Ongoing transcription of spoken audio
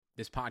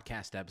This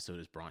podcast episode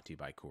is brought to you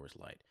by Coors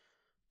Light.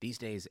 These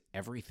days,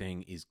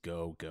 everything is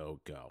go, go,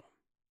 go.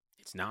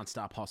 It's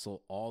nonstop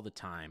hustle all the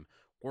time.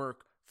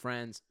 Work,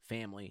 friends,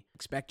 family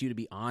expect you to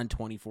be on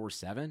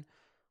 24/7.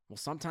 Well,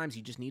 sometimes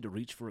you just need to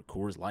reach for a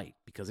Coors Light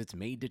because it's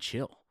made to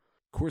chill.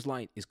 Coors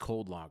Light is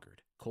cold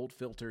lagered, cold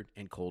filtered,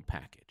 and cold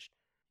packaged.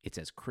 It's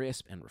as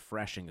crisp and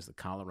refreshing as the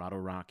Colorado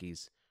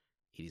Rockies.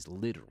 It is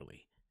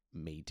literally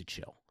made to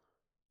chill.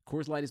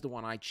 Coors Light is the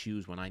one I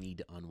choose when I need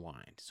to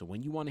unwind. So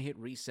when you want to hit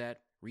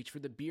reset, reach for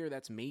the beer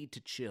that's made to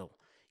chill.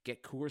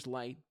 Get Coors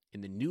Light in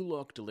the new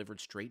look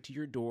delivered straight to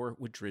your door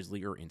with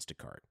Drizzly or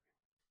Instacart.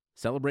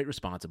 Celebrate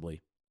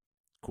responsibly.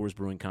 Coors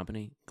Brewing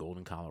Company,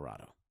 Golden,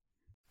 Colorado.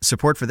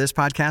 Support for this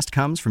podcast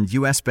comes from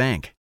U.S.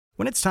 Bank.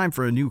 When it's time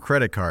for a new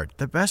credit card,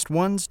 the best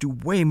ones do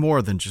way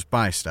more than just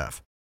buy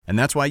stuff. And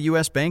that's why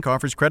U.S. Bank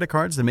offers credit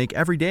cards that make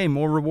every day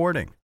more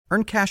rewarding.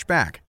 Earn cash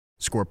back,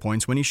 score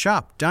points when you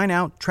shop, dine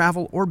out,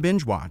 travel, or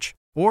binge watch,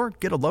 or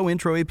get a low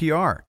intro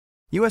APR.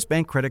 U.S.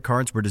 Bank credit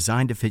cards were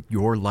designed to fit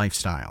your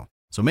lifestyle.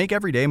 So make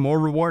every day more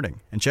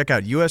rewarding and check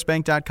out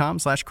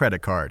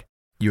usbank.com/credit card.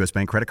 U.S.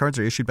 Bank credit cards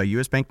are issued by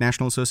U.S. Bank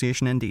National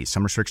Association ND.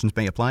 Some restrictions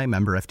may apply.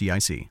 Member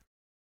FDIC.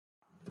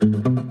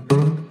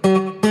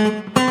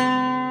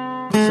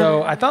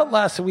 So I thought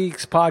last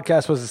week's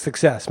podcast was a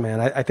success, man.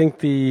 I think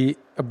the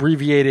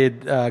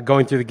abbreviated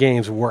going through the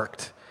games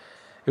worked.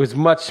 It was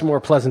much more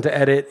pleasant to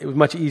edit. It was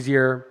much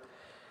easier.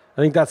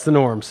 I think that's the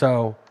norm.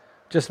 So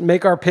just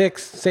make our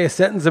picks, say a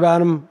sentence about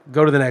them,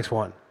 go to the next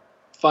one.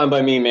 Fine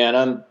by me, man.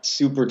 I'm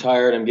super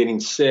tired. I'm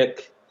getting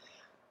sick.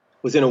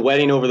 Was in a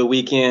wedding over the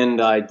weekend.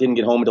 I didn't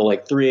get home until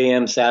like 3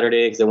 a.m.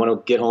 Saturday because I want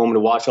to get home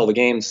to watch all the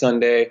games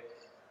Sunday.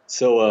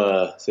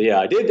 So yeah,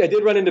 I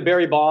did run into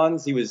Barry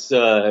Bonds. He was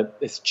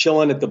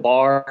chilling at the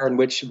bar in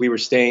which we were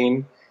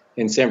staying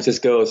in San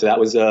Francisco. So that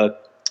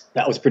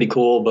was pretty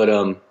cool.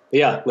 But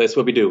yeah, Liss,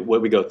 what we do?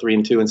 What we go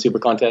 3-2 in Super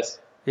Contest?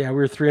 Yeah, we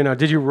were 3-0.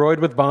 Did you roid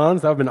with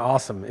Bonds? That would have been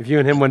awesome. If you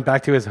and him went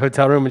back to his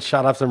hotel room and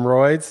shot up some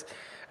roids,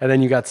 and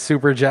then you got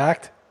super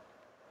jacked.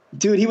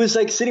 Dude, he was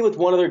like sitting with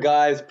one other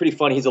guy. It's pretty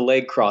funny. He's a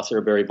leg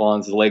crosser. Barry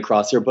Bonds is a leg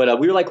crosser.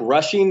 But we were like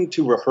rushing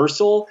to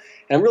rehearsal,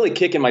 and I'm really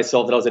kicking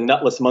myself that I was a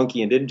nutless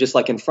monkey and didn't just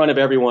like in front of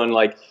everyone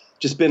like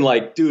just been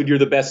like, dude, you're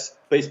the best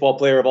baseball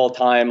player of all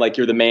time. Like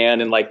you're the man,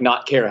 and like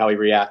not care how he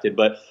reacted.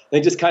 But I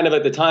just kind of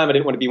at the time I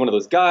didn't want to be one of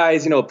those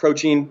guys,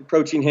 approaching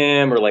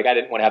him, or like I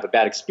didn't want to have a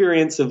bad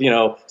experience of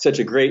such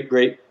a great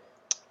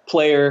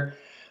player.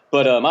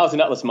 But I was a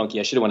nutless monkey.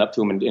 I should have went up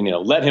to him and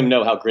let him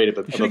know how great of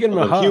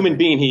a human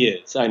being he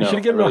is. I know. You should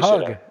have given him a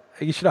hug.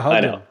 You should have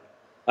hugged him.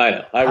 I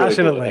know.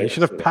 Passionately. You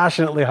should have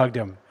passionately hugged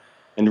him.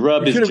 And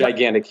rubbed his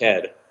gigantic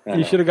head.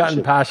 You should have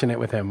gotten passionate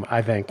with him,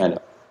 I think. I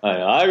know.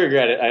 I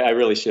regret it. I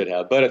really should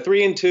have. But a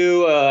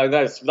 3-2,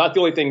 that's not the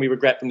only thing we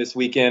regret from this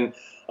weekend.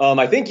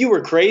 I think you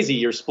were crazy,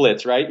 your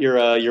splits, right?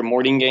 Your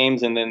morning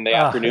games and then the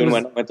afternoon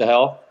went to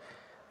hell.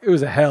 It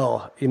was a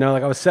hell. I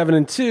was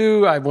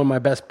 7-2. I won my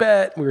best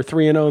bet. We were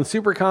 3-0 in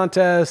Super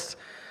Contest.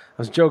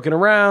 I was joking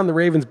around. The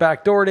Ravens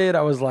backdoored it.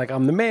 I was like,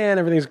 I'm the man.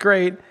 Everything's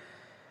great.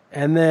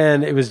 And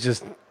then it was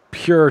just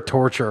pure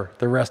torture,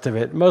 the rest of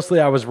it. Mostly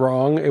I was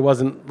wrong. It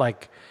wasn't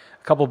like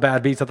a couple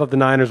bad beats. I thought the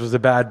Niners was a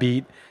bad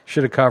beat.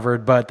 Should have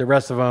covered. But the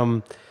rest of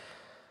them,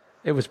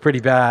 it was pretty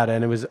bad.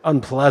 And it was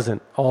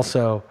unpleasant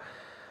also.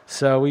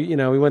 So we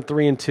went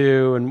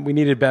 3-2 and we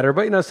needed better.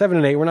 But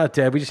 7-8, we're not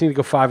dead. We just need to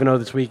go 5-0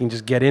 this week and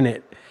just get in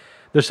it.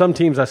 There's some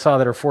teams I saw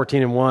that are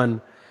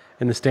 14-1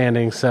 in the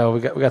standings, so we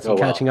got some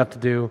catching up to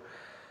do.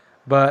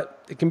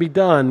 But it can be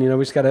done.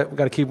 We just got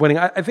to keep winning.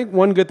 I think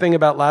one good thing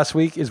about last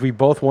week is we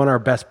both won our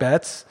best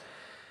bets,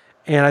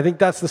 and I think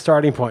that's the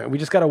starting point. We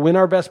just got to win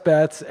our best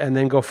bets and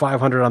then go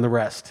 500 on the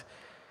rest.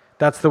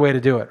 That's the way to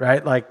do it,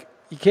 right? Like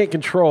you can't go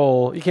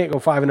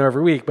 5-0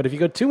 every week, but if you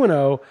go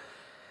 2-0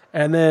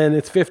 and then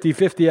it's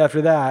 50-50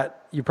 after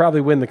that, you probably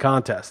win the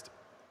contest.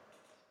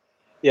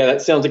 Yeah,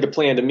 that sounds like a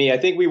plan to me. I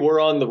think we were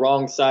on the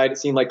wrong side. It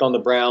seemed like on the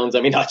Browns.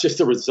 I mean, not just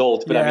the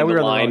result, but the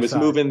line was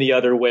moving the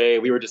other way.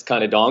 We were just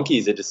kind of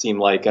donkeys, it just seemed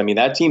like. I mean,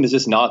 that team is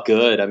just not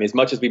good. I mean, as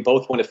much as we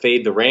both want to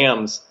fade the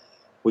Rams,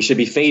 we should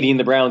be fading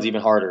the Browns even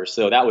harder.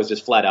 So that was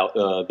just flat out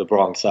the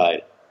wrong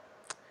side.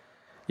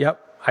 Yep,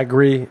 I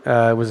agree.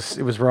 It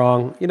was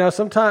wrong.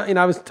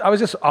 Sometimes I was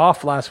just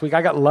off last week.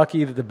 I got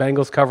lucky that the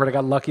Bengals covered. I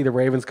got lucky the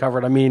Ravens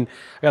covered. I mean,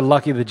 I got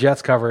lucky the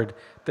Jets covered.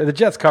 The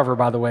Jets cover,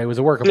 by the way, was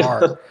a work of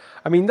art.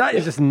 I mean, that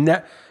is just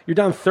you're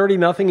down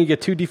 30-0. You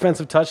get 2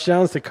 defensive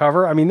touchdowns to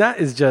cover. I mean,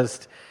 that's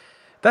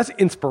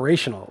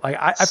inspirational.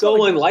 I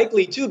so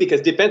unlikely too,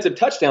 because defensive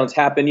touchdowns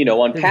happen,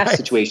 on pass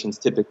situations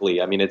typically.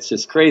 I mean, it's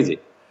just crazy,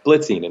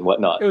 blitzing and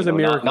whatnot. It was a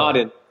miracle.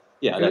 It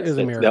was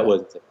a miracle. That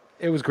was.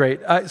 It was great.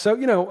 And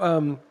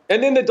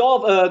then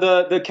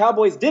the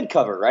Cowboys did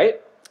cover, right?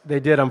 They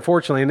did,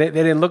 unfortunately, and they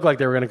didn't look like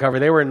they were going to cover.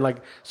 They were in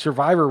like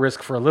survivor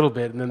risk for a little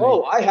bit, and then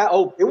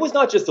it was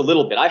not just a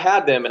little bit. I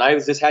had them, and I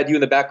just had you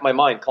in the back of my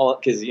mind,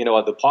 because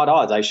the pot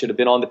odds, I should have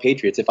been on the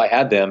Patriots if I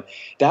had them.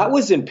 That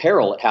was in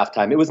peril at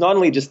halftime. It was not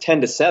only just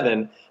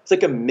 10-7; it's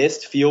like a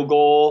missed field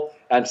goal,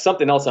 and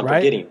something else I'm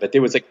forgetting, but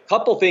there was a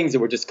couple things that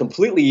were just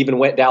completely even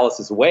went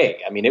Dallas's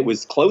way. I mean, it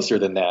was closer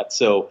than that.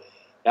 So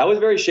that was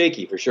very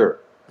shaky for sure.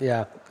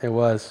 Yeah, it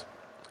was.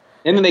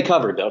 And then they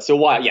covered, though. So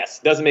why? Yes,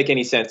 doesn't make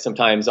any sense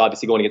sometimes,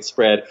 obviously, going against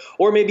spread.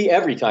 Or maybe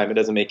every time it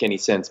doesn't make any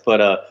sense.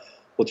 But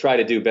we'll try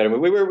to do better.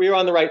 We were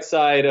on the right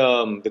side.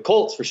 The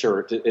Colts, for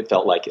sure, it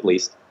felt like, at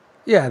least.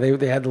 Yeah,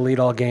 they had the lead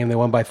all game. They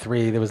won by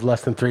 3. There was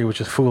less than 3, which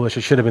is foolish.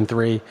 It should have been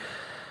 3.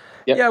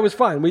 Yep. Yeah, it was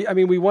fine.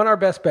 We won our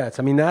best bets.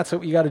 I mean, that's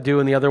what you got to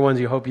do, and the other ones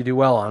you hope you do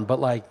well on. But,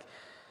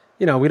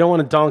 we don't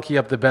want to donkey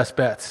up the best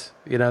bets.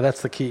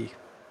 That's the key.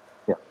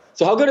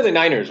 So how good are the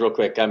Niners, real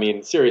quick? I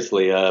mean,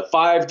 seriously,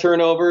 5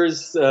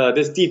 turnovers.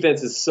 This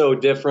defense is so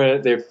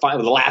different. They're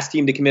finally the last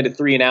team to commit a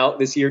 3 and out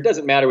this year. It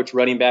doesn't matter which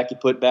running back you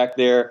put back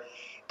there.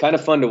 Kind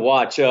of fun to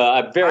watch.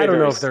 I don't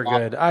know if they're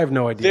good. I have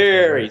no idea.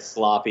 Very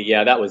sloppy.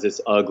 Yeah, that was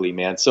just ugly,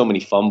 man. So many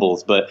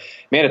fumbles. But,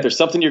 man, if there's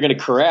something you're going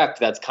to correct,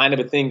 that's kind of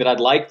a thing that I'd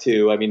like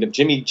to. I mean, if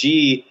Jimmy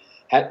G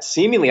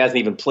seemingly hasn't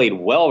even played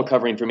well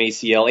recovering from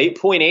ACL.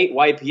 8.8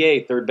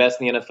 YPA, third best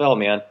in the NFL,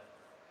 man.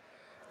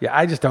 Yeah,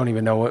 I just don't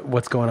even know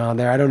what's going on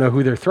there. I don't know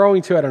who they're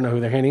throwing to. I don't know who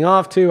they're handing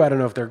off to. I don't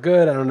know if they're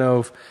good. I don't know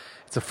if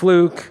it's a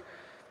fluke.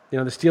 The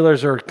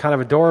Steelers are kind of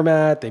a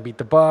doormat. They beat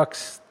the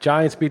Bucs.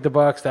 Giants beat the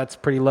Bucs. That's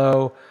pretty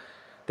low.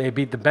 They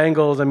beat the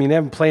Bengals. I mean, they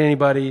haven't played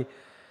anybody.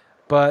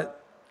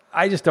 But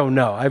I just don't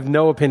know. I have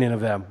no opinion of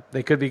them.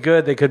 They could be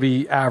good. They could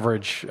be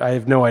average. I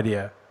have no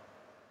idea.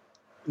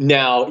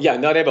 Now they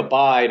have a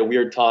bye at a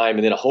weird time,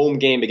 and then a home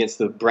game against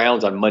the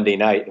Browns on Monday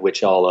night,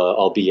 which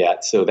I'll be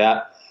at. So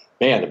that.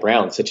 Man, the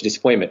Browns, such a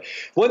disappointment.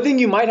 One thing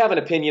you might have an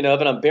opinion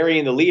of, and I'm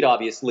burying the lead,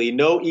 obviously,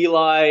 no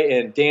Eli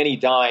and Danny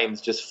Dimes,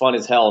 just fun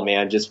as hell,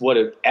 man. Just what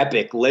an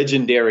epic,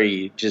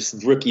 legendary,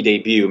 just rookie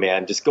debut,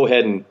 man. Just go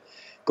ahead and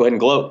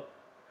gloat.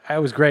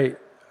 It was great.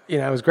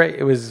 It was great.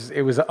 It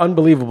was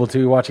unbelievable,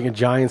 too, watching a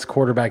Giants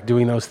quarterback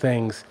doing those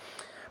things.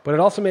 But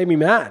it also made me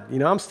mad.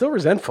 I'm still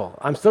resentful.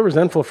 I'm still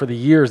resentful for the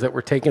years that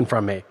were taken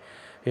from me.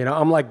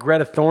 I'm like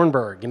Greta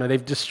Thunberg.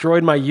 They've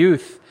destroyed my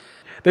youth.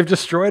 They've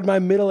destroyed my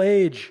middle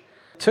age.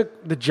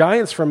 Took the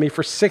Giants from me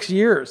for 6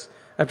 years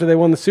after they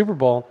won the Super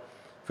Bowl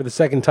for the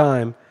second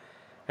time,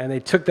 and they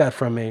took that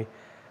from me.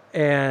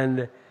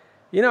 And,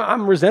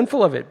 I'm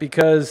resentful of it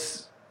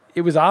because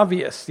it was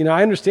obvious.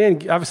 I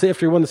understand, obviously,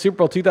 after he won the Super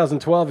Bowl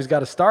 2012, he's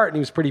got to start, and he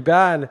was pretty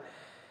bad.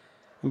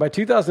 And by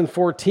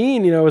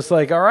 2014, it's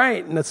like, all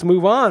right, let's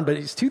move on. But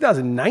it's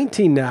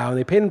 2019 now, and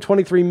they paid him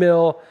 $23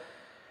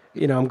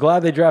 million. I'm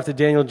glad they drafted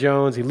Daniel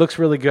Jones. He looks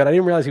really good. I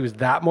didn't realize he was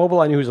that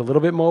mobile. I knew he was a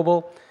little bit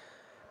mobile.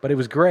 But it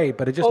was great.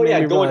 But it just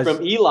made me going realize...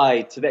 from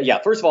Eli to that. Yeah,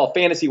 first of all,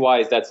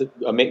 fantasy-wise, that's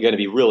going to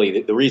be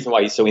really the reason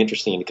why he's so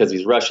interesting, because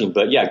he's rushing.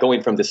 But, yeah,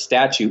 going from the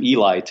statue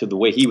Eli to the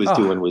way he was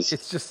doing was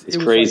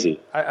crazy.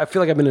 I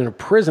feel like I've been in a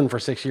prison for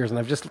 6 years, and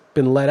I've just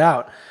been let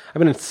out. I've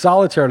been in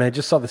solitary, and I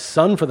just saw the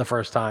sun for the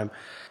first time.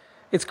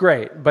 It's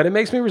great, but it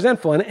makes me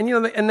resentful. And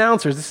the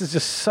announcers, this is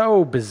just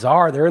so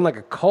bizarre. They're in like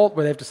a cult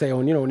where they have to say,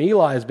 and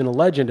Eli has been a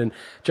legend, and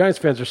Giants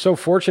fans are so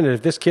fortunate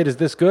if this kid is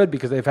this good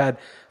because they've had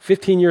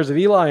 15 years of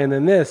Eli and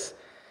then this.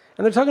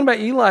 And they're talking about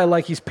Eli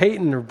like he's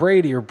Peyton or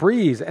Brady or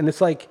Breeze. And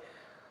it's like,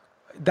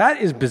 that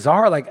is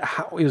bizarre. Like,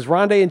 it was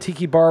Rondé and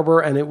Tiki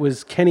Barber, and it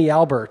was Kenny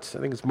Albert. I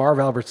think it's Marv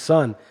Albert's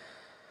son.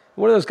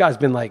 One of those guys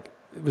been like,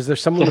 was there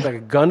someone with like a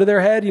gun to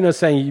their head,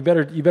 saying, you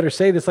better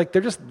say this? Like,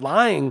 they're just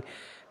lying.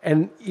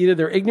 And either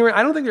they're ignorant.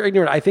 I don't think they're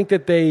ignorant. I think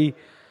that the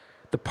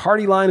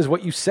party line is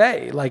what you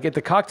say. Like, at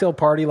the cocktail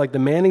party, like, the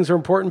Mannings are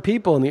important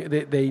people, and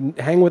they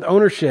hang with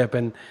ownership.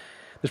 And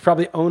there's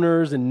probably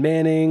owners and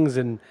Mannings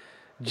and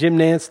Jim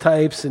Nance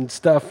types and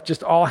stuff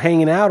just all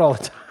hanging out all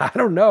the time. I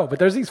don't know, but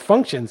there's these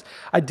functions.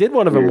 I did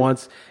one of them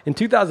once. In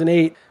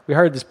 2008, we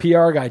hired this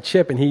PR guy,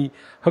 Chip, and he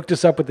hooked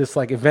us up with this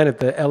like event at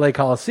the LA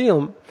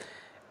Coliseum.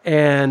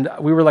 And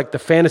we were like the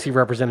fantasy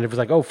representative. It was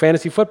like, oh,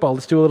 fantasy football,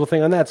 let's do a little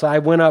thing on that. So I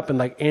went up, and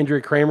like Andrea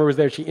Kramer was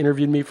there. She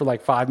interviewed me for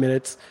like 5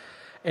 minutes.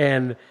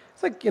 And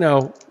it's like, I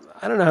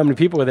don't know how many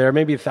people were there.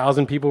 Maybe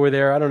 1,000 people were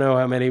there. I don't know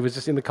how many. It was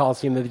just in the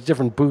Coliseum. There's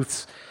different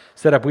booths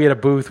set up. We had a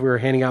booth. We were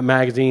handing out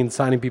magazines,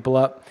 signing people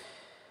up.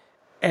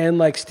 And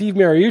like Steve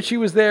Mariucci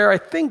was there. I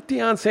think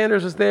Deion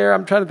Sanders was there.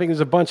 I'm trying to think.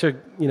 There's a bunch of,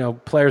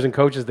 players and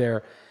coaches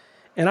there.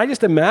 And I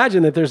just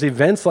imagine that there's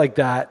events like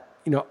that,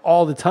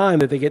 all the time,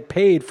 that they get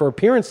paid for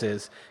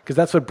appearances, because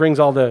that's what brings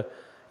all the,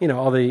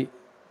 all the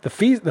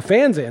fees, the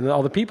fans in,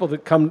 all the people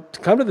that come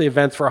to the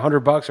events for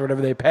 $100 or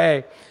whatever they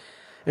pay.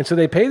 And so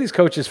they pay these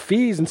coaches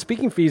fees and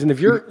speaking fees. And if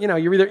you're,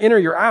 you're either in or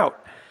you're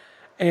out.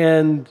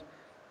 And,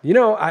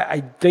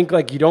 I think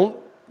like you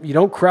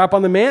don't crap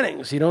on the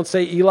Mannings. You don't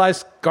say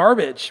Eli's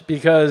garbage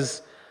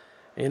because,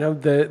 the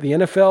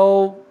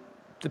NFL,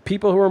 the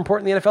people who are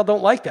important in the NFL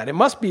don't like that. It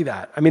must be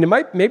that. I mean,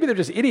 maybe they're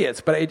just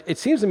idiots, but it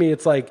seems to me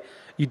it's like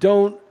you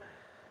don't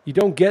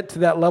get to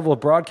that level of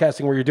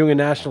broadcasting where you're doing a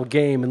national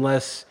game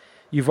unless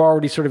you've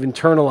already sort of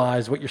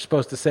internalized what you're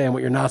supposed to say and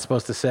what you're not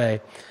supposed to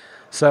say.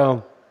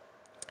 So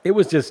it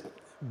was just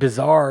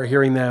bizarre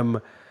hearing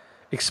them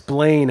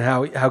explain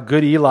how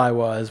good Eli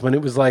was when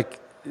it was like,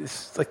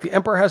 it's like the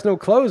emperor has no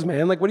clothes,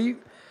 man. Like, what are you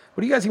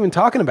guys even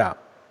talking about?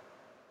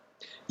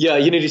 Yeah,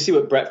 did you see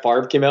what Brett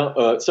Favre came out?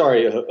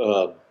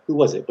 Who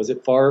was it? Was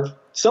it Favre?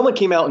 Someone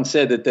came out and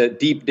said that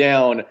deep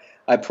down,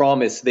 I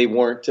promise they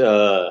weren't.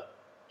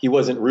 He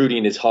wasn't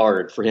rooting as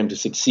hard for him to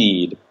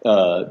succeed.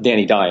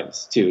 Danny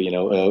Dimes too,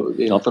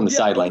 from the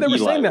sideline.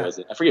 Eli was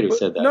it? I forget who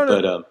said that.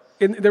 No.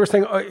 They were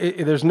saying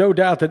there's no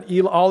doubt that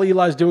all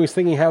Eli's doing is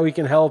thinking how he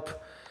can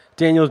help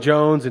Daniel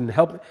Jones and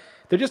help.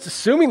 They're just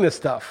assuming this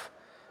stuff,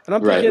 and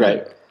I'm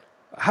thinking,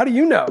 how do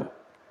you know?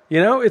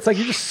 It's like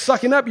you're just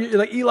sucking up. You're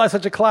like, Eli's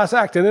such a class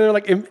act, and then they're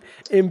like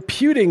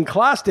imputing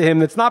class to him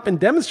that's not been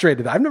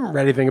demonstrated. I've never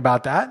read anything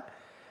about that.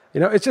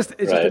 It's just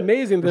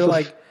amazing. They're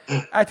like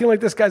acting like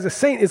this guy's a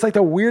saint. It's like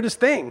the weirdest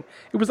thing.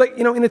 It was like,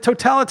 in a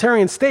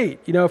totalitarian state,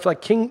 if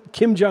like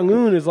Kim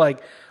Jong-un is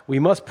like, we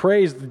must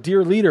praise the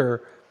dear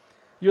leader.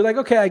 You're like,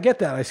 okay, I get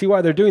that. I see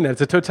why they're doing that.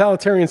 It's a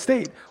totalitarian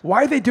state.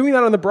 Why are they doing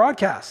that on the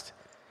broadcast?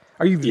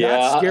 Are you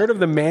that scared of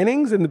the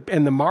Mannings and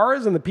the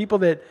Maras and the people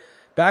that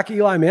back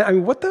Eli Manning? I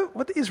mean,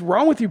 what is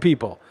wrong with you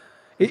people?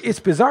 It's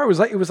bizarre. It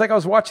was like I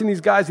was watching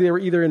these guys. They were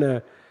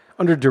either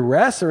under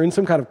duress or in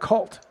some kind of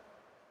cult.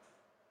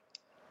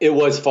 It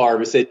was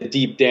Favre said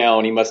deep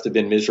down he must have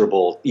been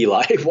miserable,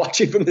 Eli,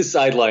 watching from the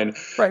sideline.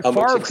 Right,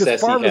 Favre, because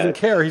Favre doesn't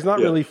care. He's not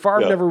really. Favre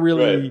never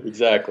really. Right,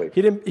 exactly.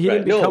 He didn't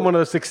become one of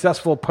those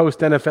successful post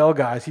NFL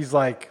guys. He's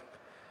like,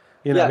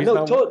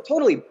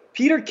 totally.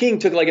 Peter King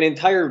took like an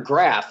entire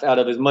graph out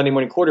of his Monday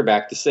Morning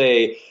Quarterback to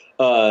say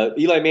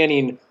Eli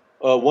Manning.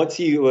 Once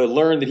he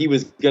learned that he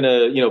was going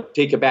to,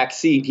 take a back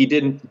seat, he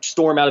didn't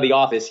storm out of the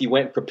office. He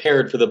went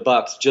prepared for the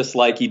Bucs just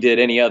like he did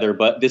any other,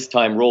 but this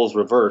time roles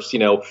reverse,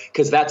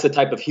 because that's the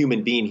type of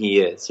human being he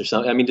is or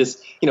something. I mean,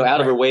 just, out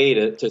of her way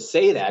to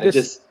say that.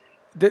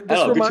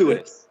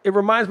 Gratuitous. It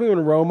reminds me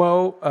when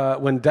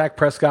when Dak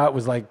Prescott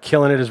was like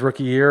killing it his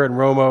rookie year and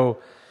Romo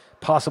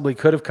possibly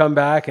could have come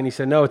back and he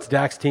said, no, it's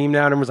Dak's team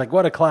now. And everyone's like,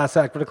 what a class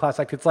act.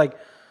 It's like,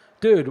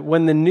 dude,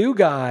 when the new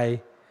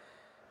guy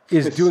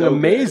is doing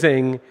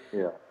amazing.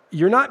 Yeah.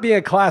 You're not being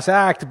a class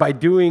act by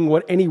doing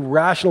what any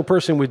rational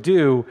person would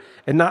do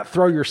and not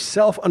throw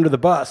yourself under the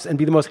bus and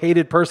be the most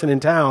hated person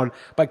in town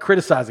by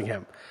criticizing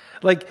him.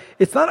 Like,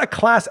 it's not a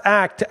class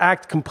act to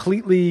act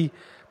completely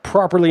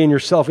properly in your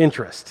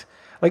self-interest.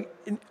 Like,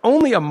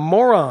 only a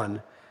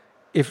moron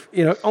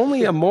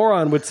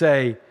would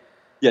say,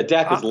 yeah,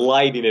 Dak was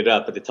lighting it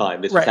up at the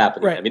time this was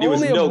happening. Right. I mean, it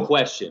was no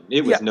question.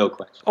 It was no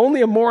question.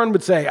 Only a moron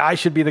would say, I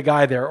should be the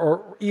guy there.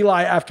 Or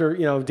Eli, after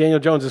Daniel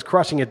Jones is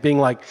crushing it, being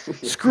like,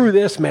 screw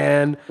this,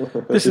 man.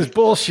 This is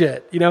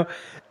bullshit.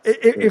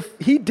 If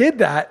he did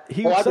that,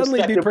 he would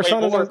suddenly be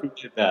persona non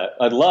grata.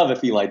 I'd love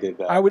if Eli did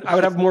that. I would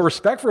have more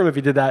respect for him if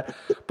he did that.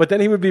 But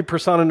then he would be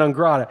persona non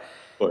grata.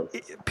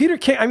 Peter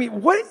King, I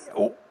mean,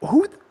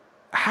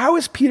 how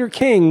is Peter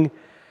King...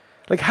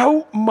 Like,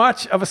 how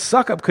much of a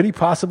suck-up could he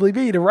possibly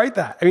be to write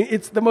that? I mean,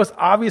 it's the most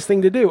obvious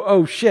thing to do.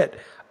 Oh, shit,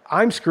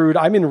 I'm screwed.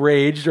 I'm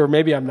enraged, or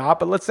maybe I'm not,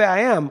 but let's say I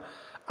am.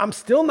 I'm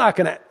still not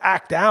going to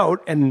act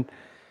out and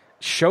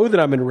show that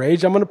I'm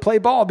enraged. I'm going to play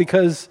ball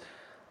because,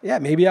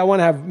 maybe I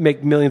want to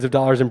make millions of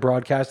dollars in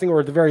broadcasting,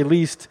 or at the very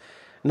least,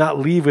 not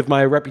leave with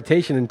my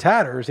reputation in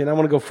tatters. And I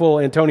want to go full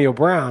Antonio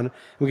Brown.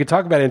 We could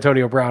talk about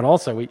Antonio Brown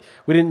also. We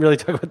didn't really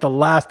talk about the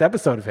last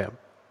episode of him.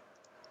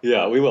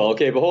 Yeah, we will.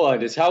 Okay, but hold on.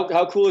 Just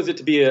how cool is it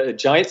to be a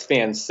Giants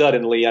fan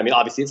suddenly? I mean,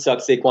 obviously it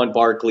sucks Saquon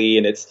Barkley,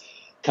 and it's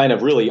kind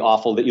of really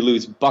awful that you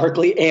lose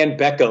Barkley and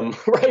Beckham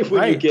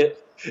when you get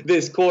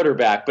this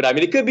quarterback. But I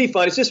mean, it could be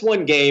fun. It's just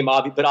one game,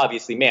 but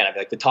obviously, man, I mean,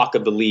 like the talk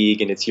of the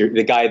league, and it's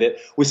the guy that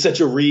was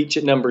such a reach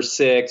at number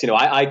 6.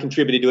 I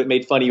contributed to it,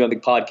 made fun of you on the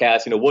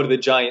podcast. What are the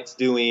Giants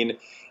doing?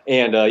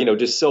 And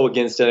just so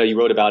against it. I know you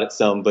wrote about it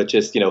some, but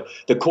just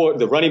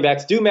the running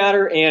backs do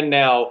matter, and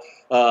now.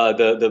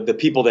 The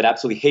people that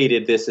absolutely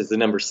hated this as the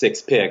number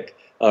 6 pick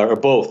are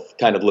both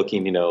kind of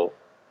looking,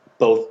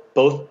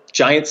 both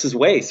Giants'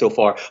 way so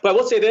far. But I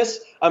will say this,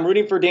 I'm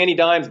rooting for Danny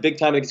Dimes big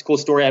time. I think it's a cool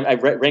story. I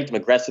ranked him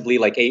aggressively,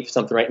 like 8th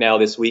something right now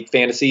this week,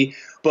 fantasy.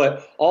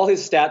 But all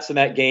his stats in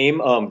that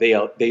game,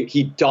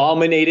 he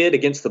dominated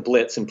against the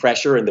blitz and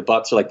pressure, and the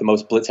Bucs are like the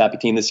most blitz-happy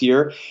team this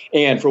year.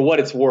 And for what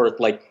it's worth,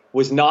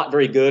 was not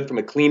very good from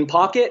a clean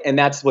pocket, and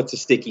that's what's a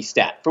sticky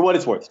stat. For what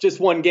it's worth, just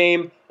one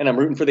game, and I'm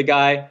rooting for the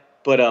guy.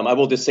 But I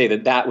will just say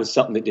that was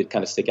something that did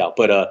kind of stick out.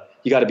 But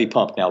you got to be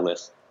pumped now,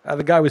 Liss.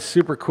 The guy was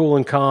super cool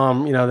and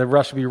calm. The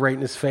rush would be right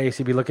in his face.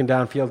 He'd be looking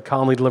downfield,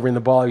 calmly delivering the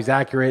ball. He was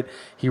accurate.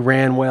 He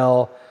ran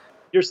well.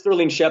 Your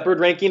Sterling Shepard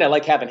ranking, I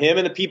like having him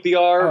in the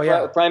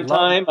PPR prime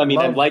time. I mean,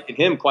 I'm liking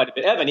him quite a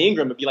bit. Evan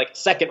Ingram would be like a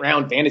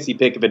second-round fantasy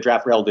pick if a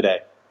draft were held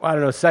today. Well, I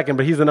don't know, second,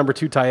 but he's the number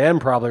 2 tight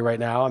end probably right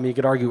now. I mean, you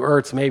could argue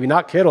Ertz, maybe.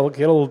 Not Kittle.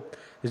 Kittle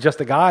is just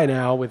a guy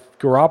now with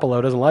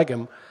Garoppolo. Doesn't like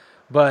him.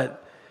 But...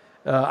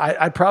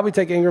 I'd probably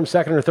take Ingram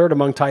second or third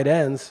among tight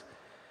ends.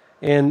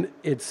 And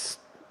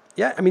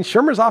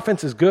Shermer's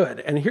offense is good.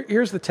 And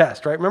here's the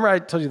test, right? Remember I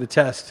told you the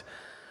test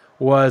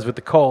was with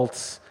the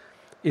Colts,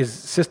 is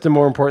system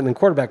more important than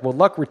quarterback? Well,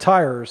 Luck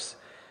retires,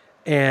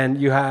 and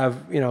you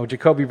have,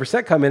 Jacoby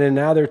Brissett come in, and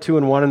now they're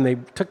 2-1, and they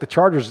took the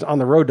Chargers on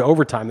the road to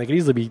overtime. They could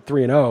easily be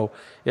 3-0.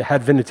 It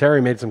had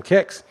Vinatieri made some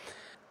kicks.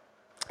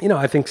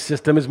 I think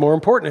system is more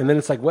important. And then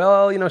it's like,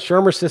 well,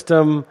 Shermer's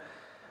system,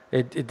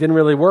 it didn't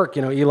really work,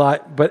 Eli.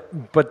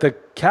 But the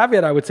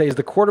caveat I would say is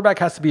the quarterback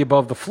has to be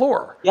above the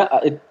floor. Yeah,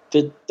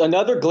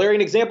 another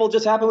glaring example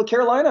just happened with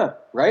Carolina,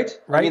 right?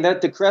 I mean,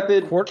 that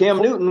decrepit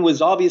Cam Newton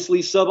was obviously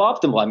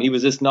suboptimal. I mean, he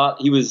was just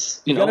not. He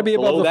was, you got to be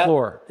above the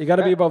floor. You got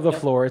to be above the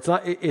floor. It's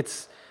not.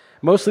 It's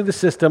mostly the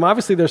system.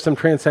 Obviously, there's some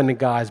transcendent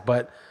guys,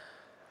 but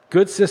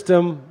good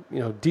system,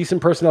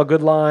 decent personnel,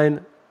 good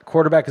line.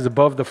 Quarterback is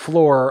above the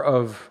floor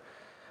of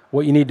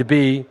what you need to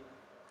be.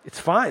 It's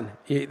fine.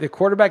 The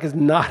quarterback is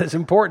not as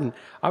important.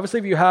 Obviously,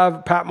 if you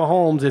have Pat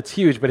Mahomes, it's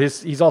huge, but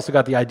he's also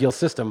got the ideal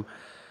system.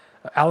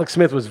 Alex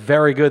Smith was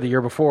very good the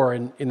year before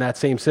in that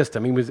same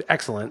system. He was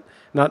excellent.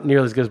 Not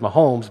nearly as good as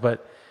Mahomes,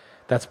 but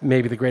that's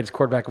maybe the greatest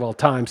quarterback of all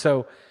time.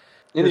 So,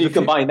 and then you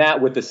combine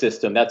that with the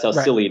system. That's how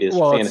silly it is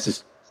for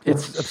fantasy.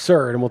 It's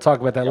absurd, and we'll talk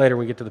about that later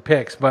when we get to the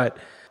picks. But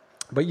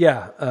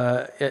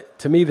yeah,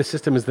 to me, the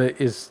system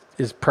is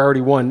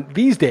priority one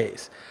these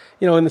days.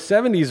 In the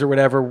 70s or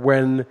whatever,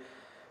 when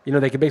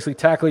they could basically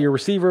tackle your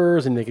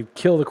receivers and they could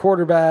kill the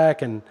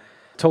quarterback, and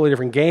totally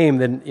different game.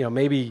 Then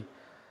maybe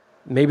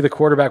the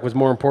quarterback was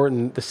more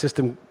important. The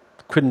system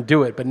couldn't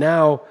do it. But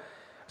now,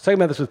 I was talking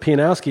about this with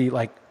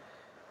Pianowski,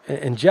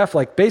 and Jeff.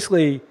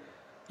 Basically,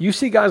 you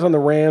see guys on the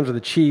Rams or the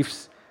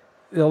Chiefs.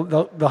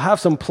 They'll have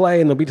some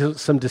play and there'll be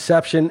some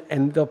deception,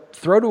 and they'll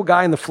throw to a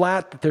guy in the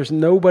flat that there's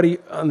nobody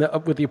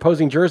with the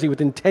opposing jersey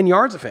within 10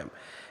 yards of him,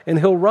 and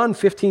he'll run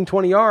 15,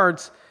 20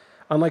 yards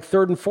on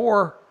 3rd and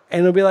 4,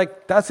 and it'll be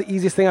like, that's the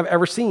easiest thing I've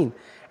ever seen.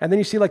 And then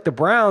you see the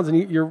Browns,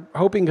 and you're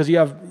hoping because you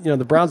have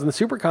the Browns in the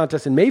Super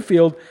Contest in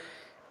Mayfield,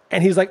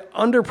 and he's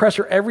under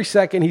pressure every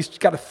second. He's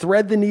got to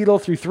thread the needle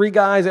through 3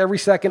 guys every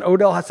second.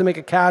 Odell has to make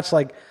a catch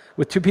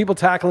with 2 people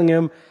tackling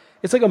him.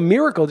 It's like a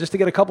miracle just to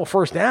get a couple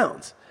first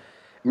downs.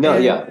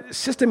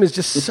 System is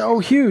just so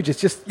huge.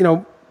 It's just,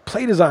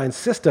 play design,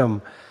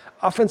 system,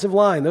 offensive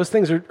line. Those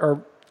things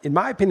are, in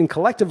my opinion,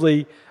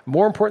 collectively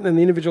more important than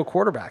the individual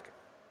quarterback.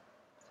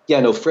 Yeah,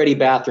 no, Freddie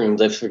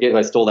Bathrooms, I forget who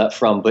I stole that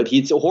from, but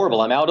he's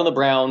horrible. I'm out on the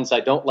Browns. I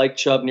don't like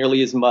Chubb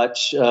nearly as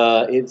much.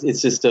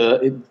 It's just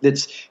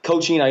it's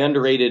coaching. I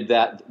underrated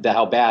that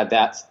how bad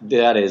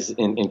that is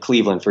in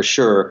Cleveland for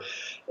sure.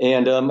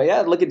 And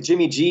look at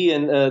Jimmy G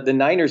and the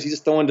Niners. He's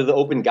just throwing to the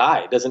open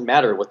guy. It doesn't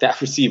matter what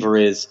that receiver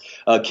is.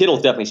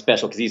 Kittle's definitely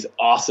special because he's an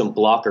awesome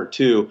blocker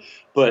too.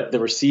 But the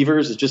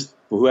receivers is just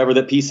whoever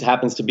the piece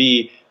happens to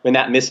be in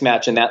that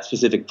mismatch in that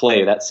specific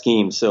play, that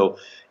scheme. So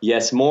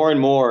yes, more and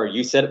more.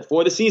 You said it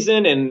before the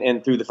season,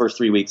 and through the first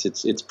 3 weeks,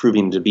 it's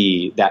proving to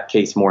be that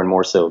case more and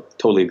more. So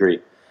totally agree.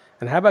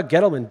 And how about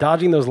Gettleman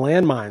dodging those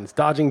landmines,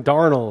 dodging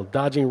Darnold,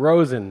 dodging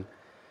Rosen,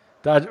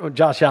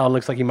 Josh Allen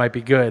looks like he might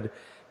be good.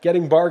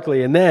 Getting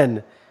Barkley, and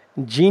then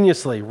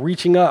geniusly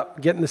reaching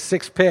up, getting the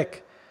 6th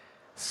pick,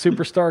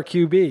 superstar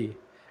QB,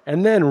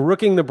 and then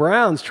rooking the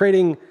Browns,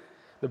 trading.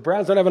 The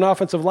Browns don't have an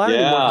offensive line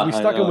anymore. We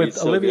stuck him with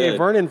Olivier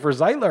Vernon for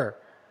Zeitler.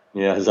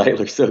 Yeah,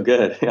 Zeitler's so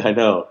good. I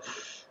know.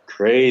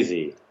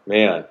 Crazy,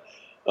 man.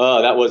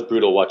 That was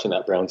brutal watching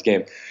that Browns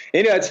game.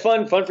 Anyway, it's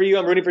fun for you.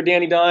 I'm rooting for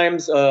Danny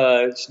Dimes.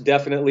 It's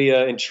definitely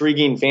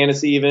intriguing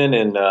fantasy even,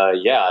 and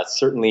it's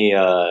certainly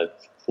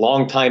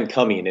long time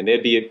coming, and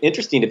it'd be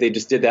interesting if they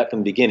just did that from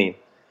the beginning.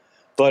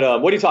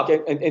 But what do you talk?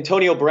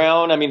 Antonio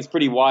Brown, I mean, it's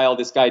pretty wild.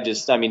 This guy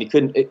he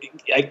couldn't.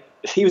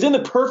 He was in the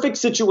perfect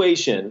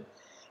situation,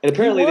 and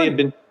apparently they had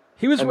been.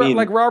 He was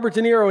like Robert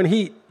De Niro in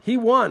Heat. He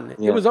won.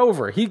 Yeah. It was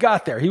over. He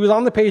got there. He was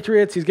on the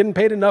Patriots. He's getting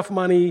paid enough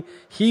money.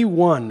 He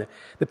won.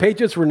 The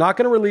Patriots were not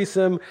going to release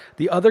him.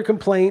 The other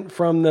complaint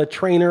from the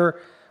trainer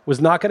was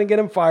not going to get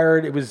him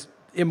fired. It was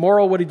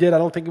immoral what he did. I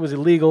don't think it was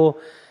illegal.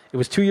 It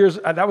was 2 years.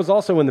 That was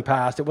also in the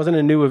past. It wasn't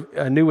a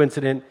new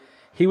incident.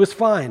 He was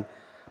fine.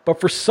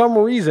 But for some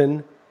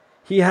reason,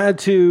 he had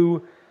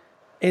to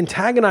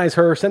antagonize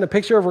her, send a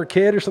picture of her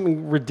kid or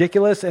something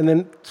ridiculous, and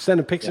then send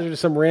a picture to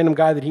some random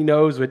guy that he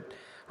knows,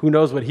 who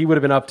knows what he would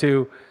have been up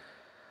to.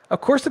 Of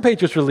course the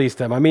Patriots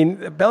released him. I mean,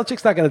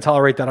 Belichick's not going to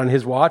tolerate that on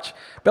his watch.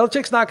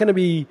 Belichick's not going to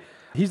be,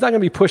 he's not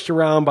going to be pushed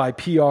around by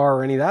PR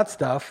or any of that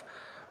stuff.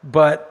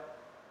 But,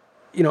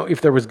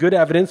 if there was good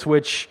evidence,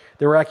 which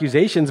there were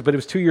accusations, but it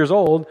was 2 years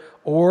old,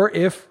 or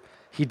if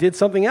he did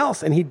something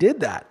else, and he did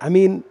that. I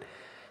mean,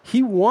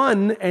 he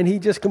won, and he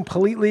just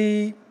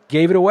completely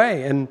gave it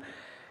away. And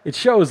it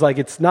shows,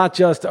 it's not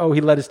just,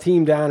 he let his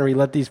team down, or he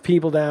let these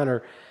people down,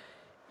 or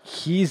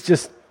he's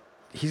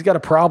got a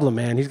problem,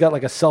 man. He's got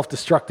a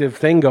self-destructive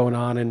thing going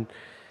on,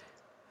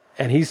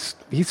 and he's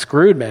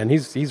screwed, man.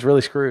 He's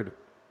really screwed.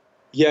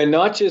 Yeah,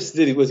 not just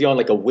that he was on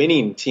a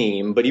winning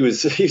team, but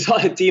he's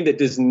on a team that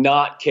does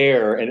not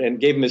care and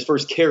gave him his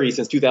first carry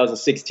since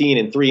 2016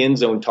 and 3 end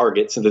zone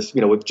targets, and this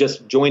with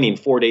just joining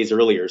 4 days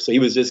earlier. So he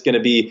was just going to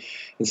be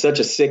in such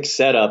a sick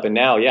setup, and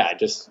now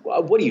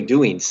what are you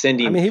doing?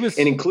 Sending and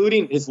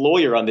including his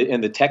lawyer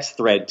in the text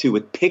thread too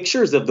with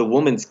pictures of the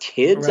woman's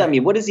kids. Right. I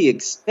mean, what does he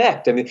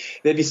expect? I mean,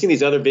 have you seen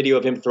these other video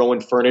of him throwing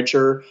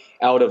furniture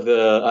out of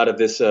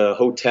this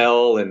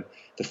hotel and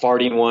the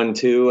farting one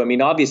too. I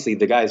mean, obviously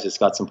the guy's just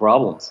got some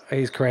problems.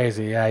 He's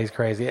crazy. Yeah, he's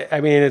crazy.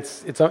 I mean,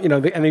 it's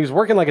and he was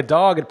working like a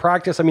dog at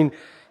practice. I mean,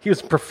 he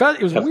was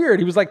it was weird.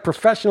 He was like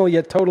professional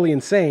yet totally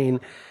insane,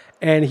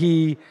 and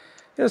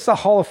it's a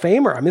Hall of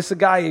Famer. I mean, this is a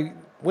guy who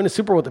won a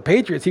Super Bowl with the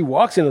Patriots. He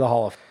walks into the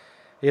Hall of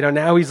Fame.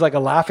 Now he's like a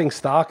laughing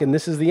stock, and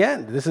this is the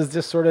end. This is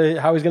just sort of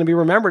how he's going to be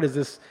remembered as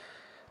this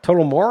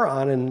total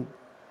moron, and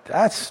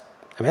that's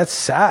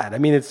sad. I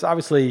mean, it's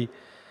obviously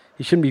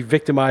he shouldn't be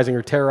victimizing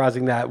or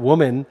terrorizing that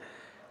woman,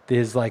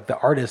 is like the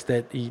artist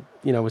that he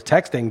was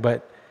texting,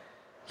 but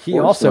he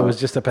also was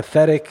just a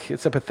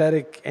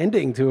pathetic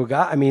ending to a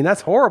guy. I mean,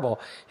 that's horrible.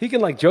 He can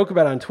like joke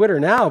about it on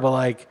Twitter now, but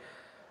like,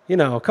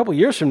 a couple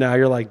years from now,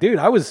 you're like, dude,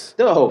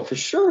 for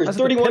sure. He's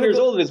 31 years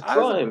old in his prime.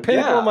 I was the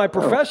pinnacle of my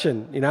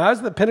profession. I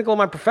was the pinnacle of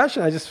my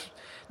profession.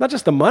 Not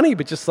just the money,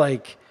 but just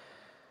like,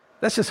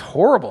 that's just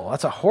horrible.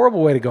 That's a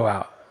horrible way to go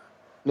out.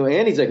 No,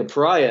 and he's like a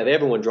pariah.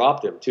 Everyone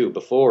dropped him too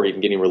before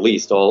even getting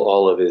released.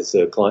 All of his,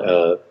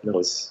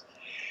 his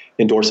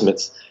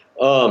endorsements.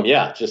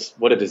 Just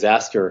what a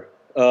disaster.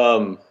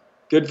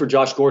 Good for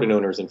Josh Gordon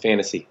owners in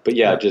fantasy, but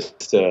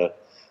just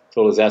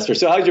total disaster.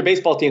 So how's your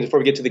baseball team before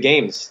we get to the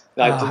games?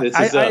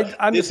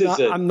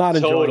 I'm not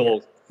enjoying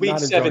it. Week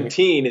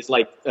 17 is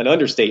like an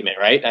understatement,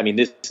 right? I mean,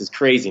 this is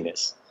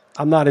craziness.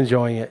 I'm not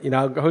enjoying it.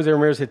 Jose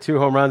Ramirez hit 2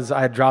 home runs.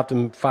 I had dropped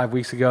him 5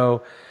 weeks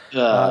ago.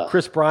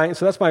 Chris Bryant.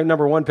 So that's my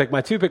number 1 pick.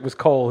 My 2 pick was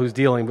Cole, who's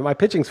dealing, but my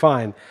pitching's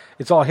fine.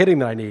 It's all hitting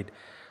that I need.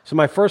 So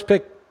my first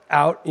pick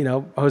out,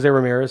 Jose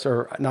Ramirez,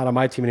 or not on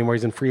my team anymore.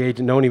 He's in free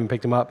agent. No one even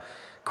picked him up.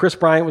 Chris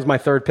Bryant was my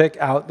 3rd pick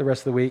out the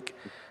rest of the week.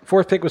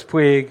 4th pick was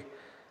Puig.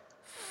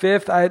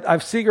 5th,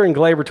 I've Seager and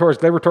Gleyber Torres.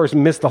 Gleyber Torres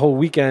missed the whole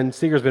weekend.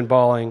 Seager's been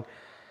balling.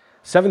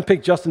 7th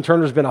pick, Justin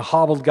Turner's been a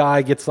hobbled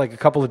guy, gets like a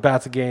couple of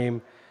bats a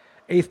game.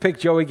 8th pick,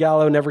 Joey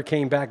Gallo, never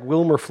came back.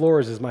 Wilmer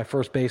Flores is my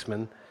first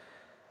baseman.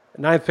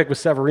 9th pick was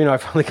Severino. I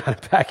finally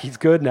got it back. He's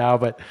good now,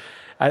 but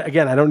I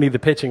don't need the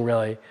pitching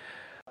really.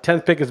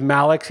 10th pick is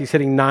Malik. He's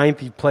hitting 9th.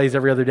 He plays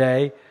every other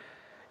day.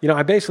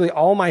 I basically,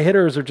 all my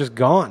hitters are just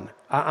gone.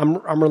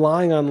 I'm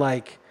relying on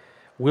like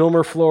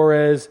Wilmer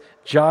Flores,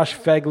 Josh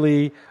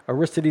Fegley,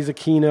 Aristides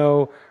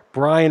Aquino,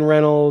 Brian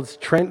Reynolds,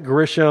 Trent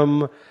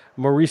Grisham,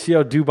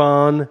 Mauricio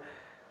Dubon,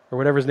 or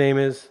whatever his name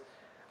is.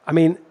 I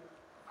mean,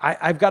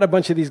 I've got a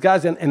bunch of these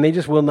guys, and they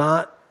just will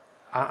not.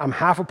 I'm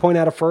half a point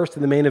out of first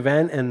in the main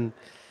event, and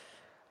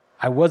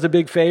I was a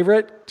big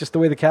favorite, just the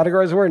way the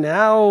categories were.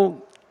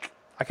 Now,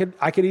 I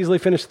could easily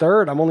finish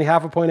 3rd. I'm only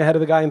half a point ahead of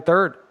the guy in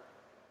 3rd.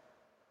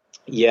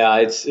 Yeah,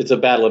 it's a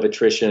battle of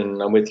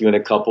attrition. I'm with you in a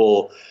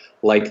couple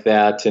like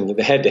that, and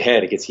the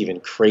head-to-head, it gets even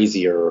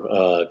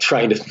crazier.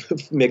 Trying to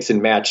mix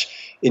and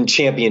match in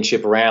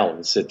championship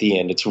rounds at the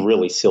end, it's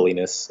really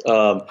silliness.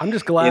 I'm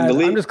just glad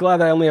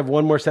that I only have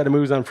one more set of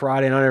moves on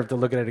Friday, and I don't have to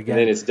look at it again.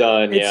 And then it's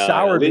done. It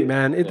soured me,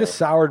 man. This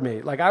soured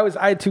me. Like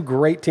I had 2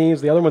 great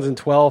teams. The other one's in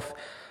 12th,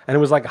 and it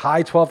was like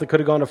high 12th that could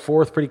have gone to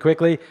 4th pretty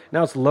quickly.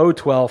 Now it's low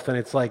 12th, and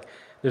it's like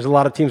there's a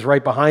lot of teams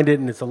right behind it,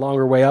 and it's a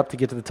longer way up to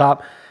get to the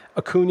top.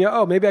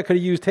 Acuna, maybe I could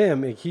have used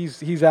him.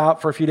 He's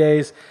out for a few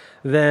days.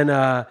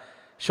 Then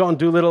Sean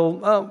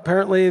Doolittle,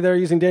 apparently they're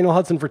using Daniel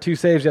Hudson for 2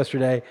 saves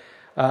yesterday.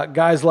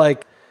 Guys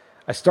like,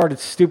 I started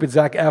stupid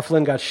Zach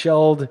Eflin, got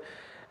shelled,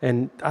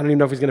 and I don't even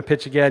know if he's going to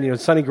pitch again.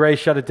 Sonny Gray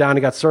shut it down.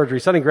 He got surgery.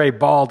 Sonny Gray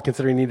balled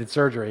considering he needed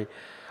surgery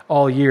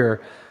all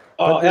year.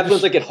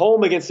 Eflin's like at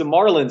home against the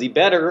Marlins. He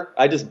better.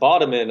 I just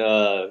bought him in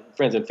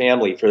Friends and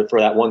Family for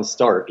that one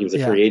start. He was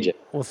a free agent.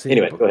 We'll see.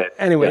 Anyway, go ahead.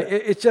 Anyway,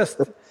 it's just...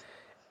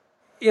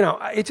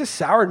 it just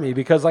soured me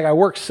because like I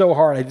worked so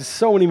hard. I did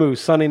so many moves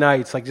Sunday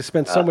nights, like just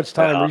spent so much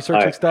time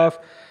researching stuff.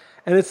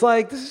 And it's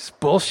like, this is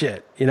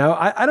bullshit.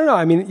 I don't know.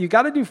 I mean, you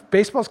got to do,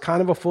 baseball's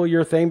kind of a full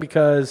year thing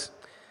because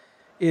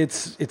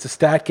it's a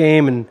stat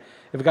game. And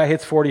if a guy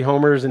hits 40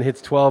 homers and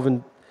hits 12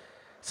 in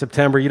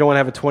September, you don't want to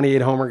have a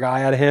 28 homer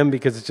guy out of him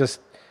because it's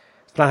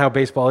not how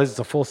baseball is. It's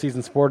a full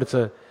season sport. It's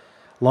a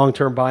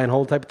long-term buy and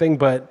hold type of thing.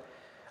 But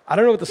I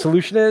don't know what the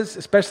solution is,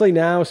 especially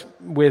now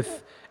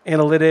with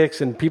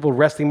analytics and people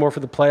resting more for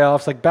the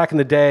playoffs. Like back in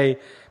the day,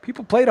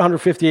 people played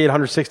 158,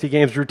 160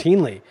 games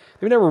routinely.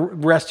 They would never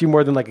rest you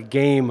more than like a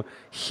game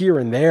here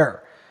and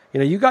there.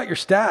 You got your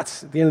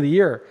stats at the end of the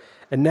year.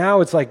 And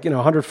now it's like,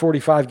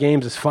 145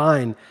 games is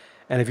fine.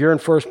 And if you're in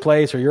first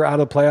place or you're out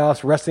of the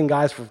playoffs, resting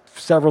guys for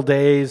several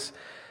days,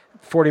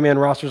 40-man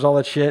rosters, all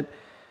that shit,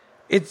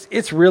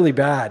 it's really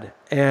bad.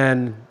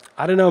 And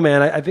I don't know,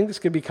 man. I think this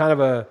could be kind of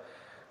a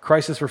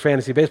crisis for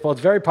fantasy baseball.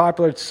 It's very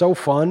popular. It's so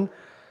fun.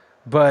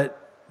 But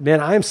man,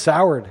 I'm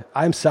soured.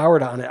 I'm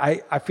soured on it.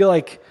 I feel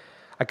like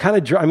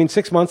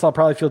 6 months I'll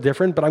probably feel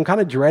different, but I'm kind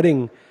of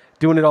dreading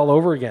doing it all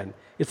over again.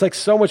 It's like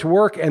so much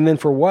work, and then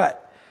for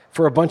what?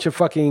 For a bunch of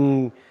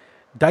fucking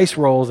dice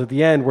rolls at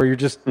the end where you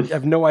just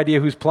have no idea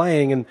who's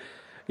playing and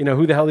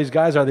who the hell these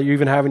guys are that you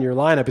even have in your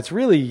lineup. It's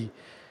really,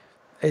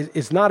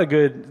 it's not a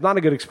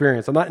good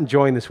experience. I'm not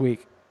enjoying this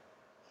week.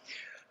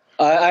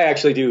 I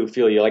actually do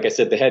feel you. Like I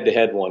said, the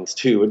head-to-head ones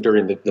too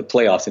during the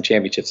playoffs and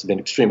championships have been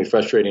extremely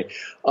frustrating.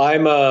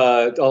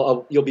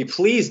 You'll be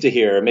pleased to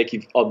hear, make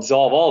you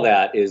absolve all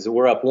that, is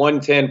we're up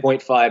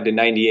 110.5 to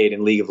 98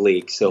 in League of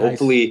Leagues. So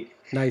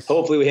Nice.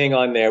 Hopefully we hang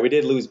on there. We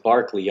did lose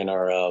Barkley in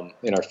our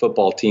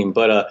football team,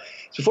 but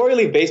before we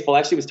leave baseball, I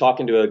actually was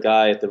talking to a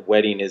guy at the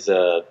wedding. His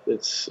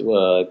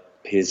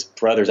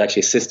brother's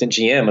actually assistant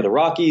GM of the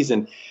Rockies,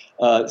 and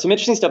some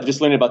interesting stuff just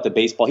learning about the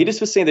baseball. He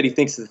just was saying that he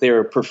thinks that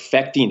they're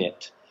perfecting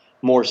it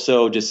more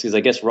so just because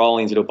I guess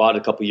Rawlings bought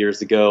it a couple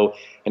years ago,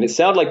 and it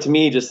sounded like to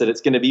me just that it's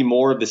going to be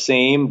more of the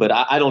same. But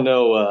I don't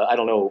know. I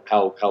don't know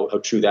how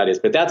true that is.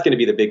 But that's going to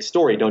be the big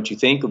story, don't you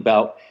think,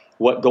 about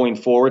what going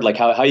forward? Like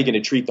how are you going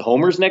to treat the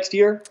homers next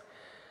year?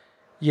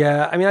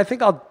 Yeah, I mean, I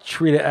think I'll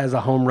treat it as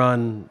a home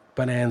run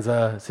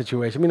bonanza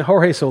situation. I mean,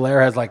 Jorge Soler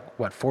has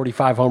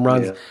 45 home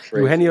runs. Yeah,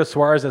 Eugenio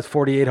Suarez has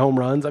 48 home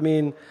runs. I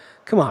mean,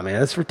 come on, man,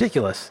 that's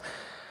ridiculous.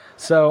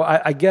 So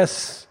I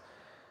guess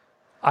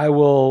I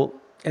will.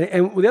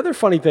 And the other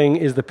funny thing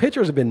is the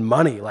pitchers have been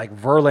money, like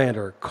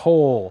Verlander,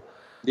 Cole,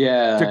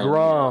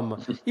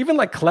 DeGrom, even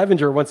like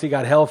Clevenger once he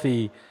got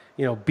healthy.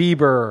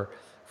 Bieber,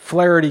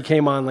 Flaherty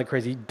came on like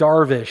crazy.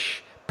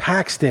 Darvish,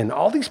 Paxton,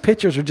 all these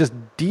pitchers are just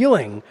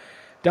dealing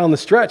down the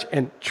stretch.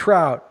 And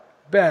Trout,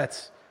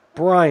 Betts,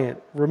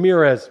 Bryant,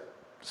 Ramirez,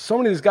 so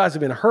many of these guys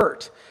have been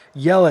hurt.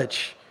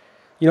 Yelich,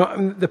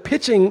 the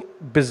pitching,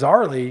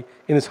 bizarrely,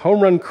 in this home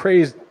run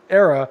crazed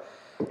era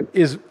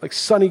is like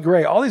Sonny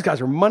Gray. All these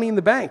guys are money in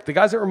the bank. The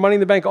guys that were money in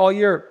the bank all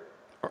year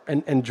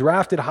and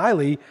drafted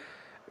highly,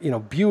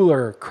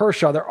 Buehler,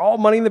 Kershaw, they're all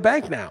money in the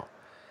bank now.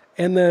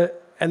 And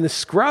the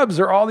scrubs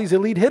are all these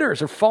elite hitters.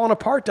 They're falling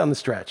apart down the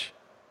stretch.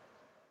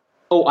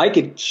 Oh, I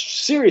could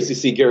seriously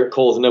see Garrett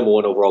Cole as the number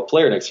 1 overall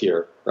player next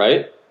year,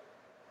 right?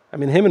 I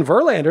mean, him and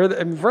Verlander.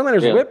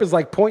 Verlander's whip is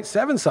like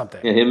 0.7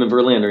 something. Yeah, him and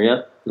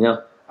Verlander, yeah.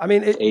 I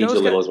mean,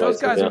 those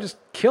guys are just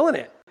killing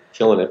it.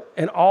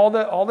 And all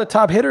the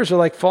top hitters are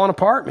like falling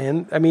apart,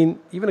 man. I mean,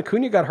 even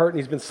Acuna got hurt and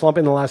he's been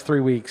slumping the last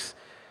 3 weeks.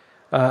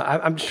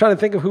 I'm just trying to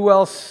think of who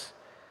else.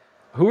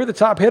 Who are the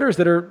top hitters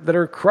that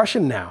are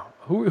crushing now?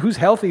 Who's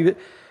healthy?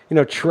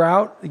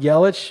 Trout,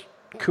 Yelich,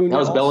 Acuna.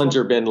 How's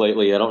Bellinger been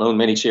lately? I don't know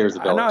many shares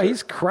of Bellinger. I know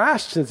he's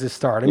crashed since his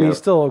start. I mean, he's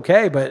still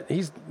okay, but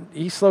he's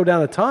slowed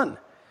down a ton.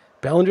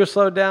 Bellinger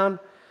slowed down,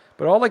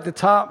 but all like the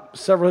top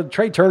several.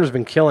 Trey Turner's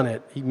been killing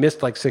it. He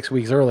missed like 6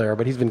 weeks earlier,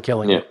 but he's been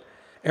killing it.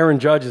 Aaron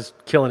Judge is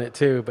killing it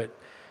too, but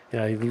he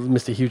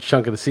missed a huge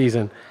chunk of the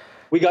season.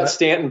 We got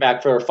Stanton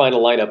back for our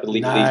final lineup in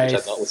League of Leagues,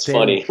 which I thought was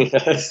funny.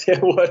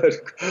 What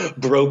a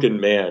broken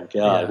man.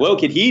 God. Yeah. What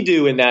could he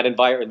do in that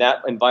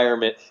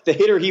environment? The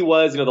hitter he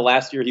was, the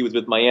last year he was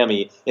with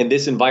Miami, in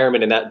this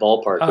environment, in that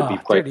ballpark, would be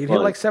quite he'd fun.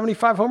 hit like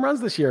 75 home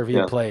runs this year if he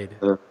had played.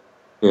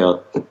 Yeah,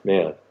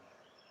 man.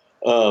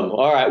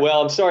 All right.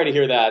 Well, I'm sorry to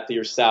hear that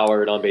you're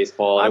soured on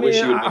baseball. I wish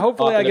you would have been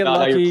talking about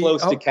lucky. How you're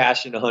close to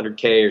cashing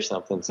 $100K or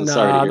something. So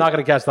sorry to hear I'm not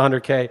going to cash the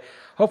 $100K.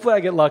 Hopefully, I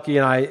get lucky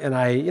and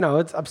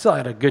I'm still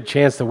at a good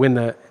chance to win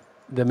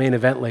the main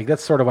event league.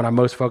 That's sort of what I'm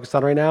most focused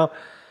on right now.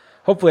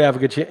 Hopefully, I have a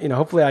good chance.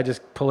 Hopefully, I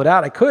just pull it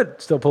out. I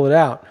could still pull it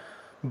out,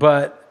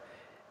 but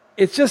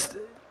it's just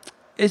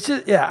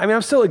yeah. I mean,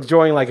 I'm still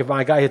enjoying if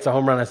my guy hits a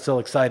home run, I'm still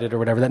excited or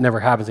whatever. That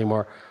never happens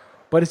anymore.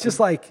 But it's just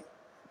like.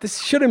 This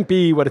shouldn't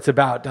be what it's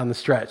about down the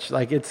stretch.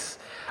 I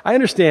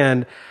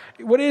understand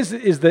what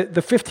is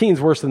the 15 is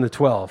worse than the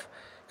 12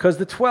 because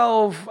the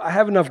 12, I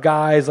have enough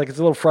guys. It's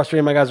a little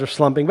frustrating. My guys are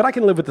slumping, but I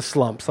can live with the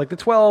slumps. The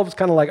 12 is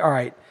kind of all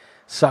right,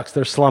 sucks.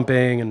 They're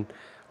slumping and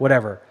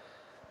whatever.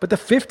 But the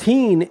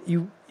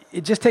 15,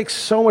 it just takes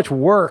so much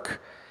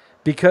work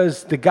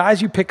because the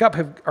guys you pick up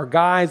are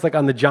guys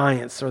on the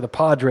Giants or the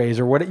Padres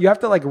or what. You have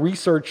to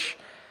research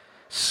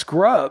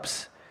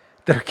scrubs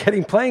that are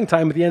getting playing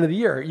time at the end of the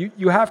year.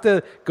 You have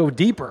to go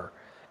deeper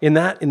in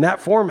that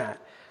format.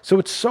 So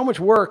it's so much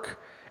work,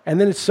 and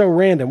then it's so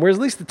random. Whereas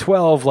at least the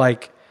 12,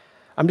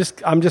 I'm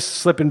just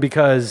slipping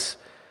because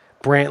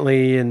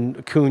Brantley and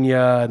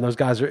Acuna and those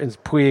guys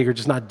and Puig are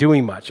just not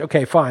doing much.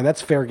 Okay, fine,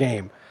 that's fair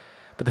game.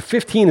 But the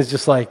 15 is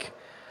just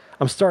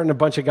I'm starting a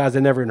bunch of guys I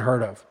never even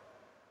heard of.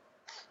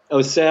 I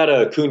was sad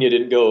Acuna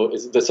didn't go.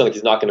 It doesn't sound like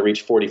he's not going to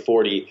reach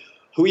 40-40.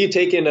 Who are you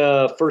taking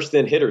first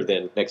then hitter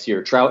then next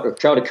year? Trout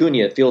Acuna,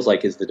 it feels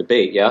like, is the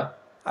debate, yeah?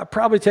 I'd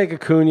probably take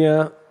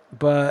Acuna,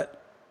 but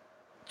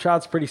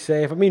Trout's pretty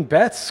safe. I mean,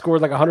 Betts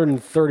scored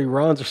 130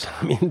 runs or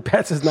something. I mean,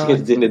 Betts is not...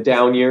 It's in a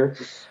down year?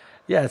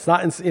 Yeah, it's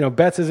not...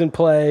 Betts is in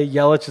play.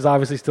 Yelich is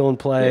obviously still in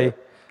play,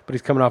 but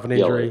he's coming off an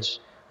injury. Yelich.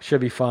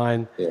 Should be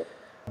fine. Yeah.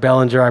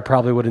 Bellinger I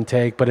probably wouldn't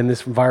take, but in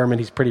this environment,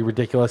 he's pretty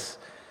ridiculous.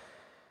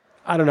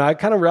 I don't know. I'd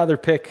kind of rather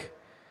pick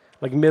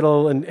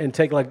middle and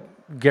take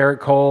Garrett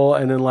Cole,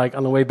 and then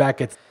on the way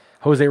back it's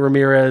Jose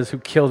Ramirez, who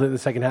killed it in the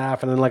second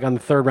half, and then on the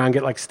third round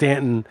get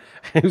Stanton,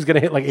 who's going to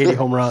hit 80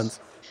 home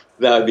runs.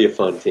 That would be a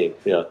fun team.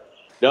 Yeah.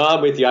 No,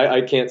 I'm with you.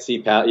 I can't see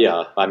Pat.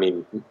 Yeah, I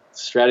mean,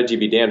 strategy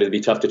be damned. It'd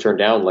be tough to turn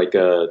down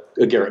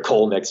a Garrett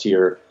Cole next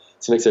year.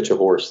 It's like such a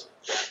horse.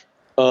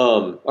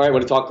 All right,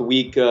 want to talk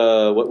week?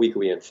 What week are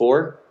we in?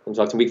 4? Want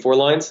to talk some week 4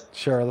 lines?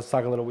 Sure. Let's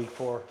talk a little week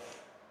 4.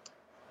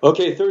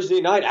 Okay,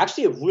 Thursday night,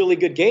 actually a really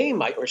good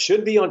game, or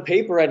should be on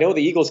paper. I know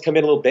the Eagles come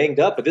in a little banged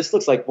up, but this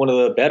looks like one of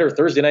the better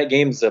Thursday night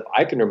games that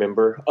I can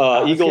remember.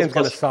 This Eagles game's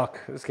going to suck.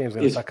 This game's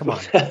going to suck. Come on.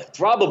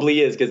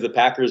 Probably is, because the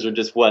Packers are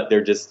just what?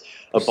 They're just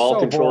a ball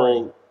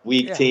control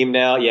weak team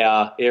now.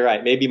 Yeah, you're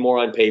right. Maybe more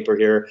on paper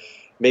here.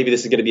 Maybe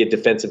this is going to be a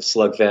defensive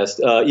slugfest.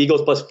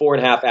 Eagles plus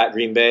 4.5 at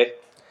Green Bay.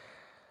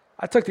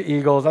 I took the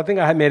Eagles. I think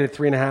I had made it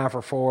 3.5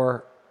 or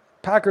 4.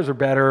 Packers are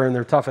better and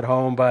they're tough at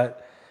home,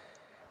 but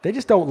they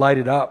just don't light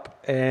it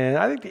up. And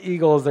I think the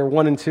Eagles, they're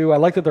 1-2. I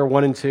like that they're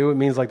 1-2. It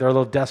means like they're a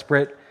little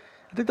desperate.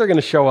 I think they're going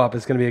to show up.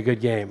 It's going to be a good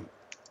game.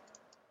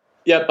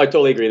 Yep, I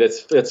totally agree.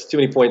 That's too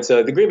many points.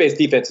 The Green Bay's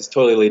defense is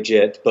totally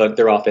legit, but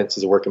their offense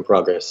is a work in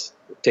progress.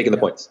 Taking the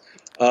points.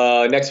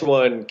 Next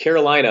one,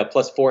 Carolina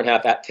plus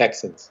 4.5 at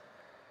Texans.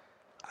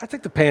 I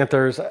think the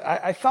Panthers.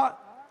 I thought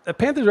the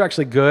Panthers were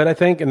actually good, I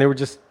think, and it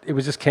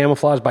was just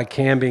camouflaged by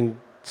Cam being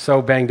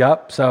so banged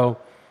up. So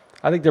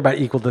I think they're about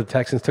equal to the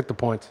Texans. Took the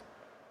points.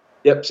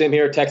 Yep, same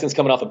here. Texans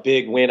coming off a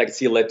big win. I can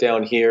see a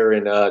letdown here,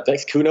 and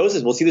who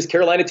knows? We'll see this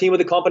Carolina team with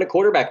a competent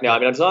quarterback now. I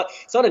mean, it's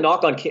not a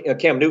knock on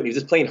Cam Newton. He's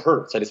just playing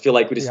hurt. So I just feel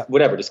like we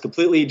just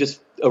completely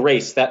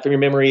erase that from your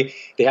memory.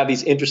 They have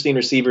these interesting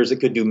receivers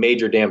that could do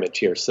major damage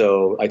here.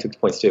 So I took the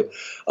points too.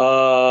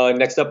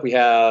 Next up, we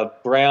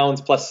have Browns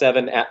plus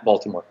 7 at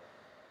Baltimore.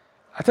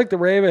 I took the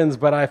Ravens,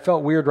 but I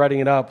felt weird writing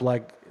it up.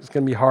 Like it's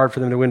going to be hard for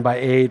them to win by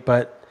 8.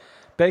 But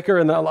Baker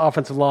and the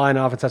offensive line,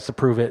 offense has to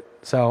prove it.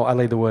 So I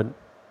laid the wood.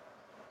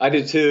 I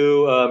did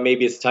too.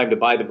 Maybe it's time to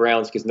buy the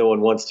Browns because no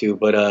one wants to,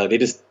 but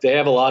they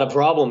have a lot of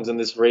problems, and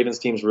this Ravens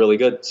team's really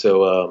good.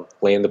 So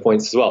laying the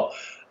points as well.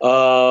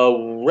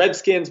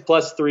 Redskins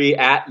plus 3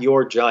 at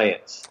your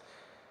Giants.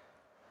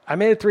 I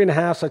made it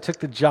 3.5, so I took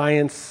the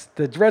Giants.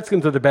 The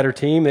Redskins are the better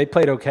team. They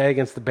played okay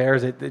against the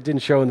Bears. It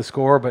didn't show in the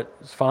score, but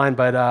it's fine.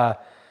 But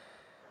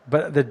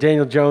the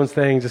Daniel Jones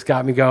thing just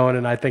got me going,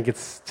 and I think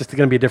it's just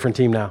going to be a different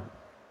team now.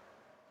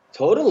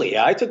 Totally.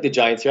 I took the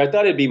Giants here. I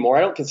thought it'd be more. I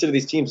don't consider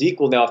these teams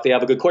equal now if they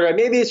have a good quarterback.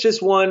 Maybe it's just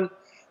one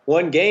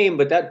game,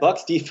 but that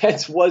Bucs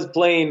defense was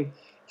playing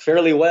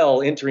fairly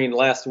well entering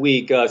last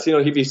week.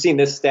 If you've seen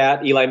this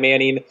stat, Eli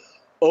Manning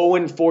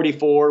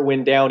 0-44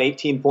 when down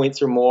 18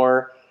 points or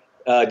more.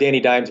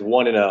 Danny Dimes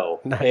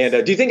 1-0. Nice.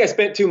 And do you think I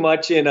spent too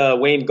much in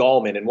Wayne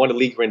Gallman and won a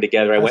league run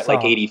together? I went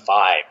like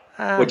 85.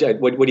 What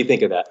do you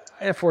think of that?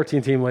 In a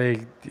 14-team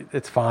league,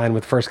 it's fine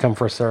with first come,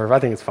 first serve. I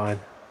think it's fine.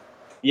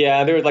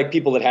 Yeah, there were like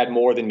people that had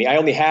more than me. I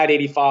only had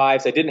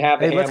 85s. I didn't have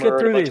the hammer. Let's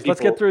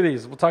get through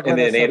these. We'll talk about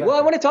this. I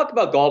want to talk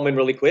about Gallman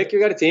really quick. You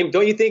got a team.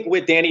 Don't you think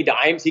with Danny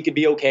Dimes he could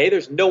be okay?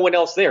 There's no one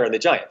else there in the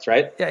Giants,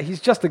 right? Yeah, he's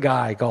just a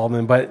guy,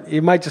 Gallman, but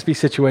it might just be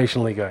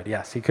situationally good.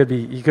 Yes, he could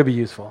be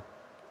useful.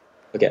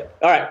 Okay.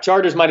 All right.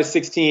 Chargers minus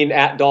 16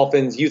 at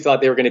Dolphins. You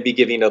thought they were going to be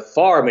giving a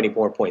far many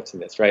more points in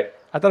this, right?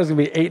 I thought it was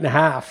going to be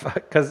 8.5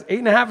 because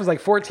 8.5 is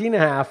like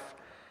 14.5.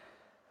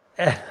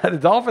 The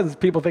Dolphins,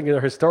 people think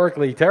they're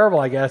historically terrible,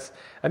 I guess.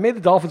 I made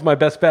the Dolphins my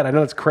best bet. I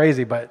know it's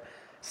crazy, but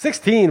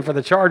 16 for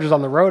the Chargers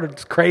on the road,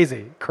 it's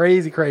crazy.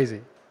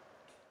 Crazy.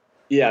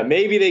 Yeah,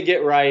 maybe they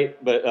get right,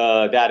 but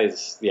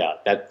that's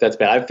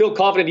bad. I feel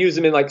confident to use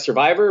them in like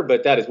Survivor,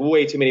 but that is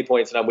way too many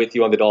points, and I'm with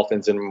you on the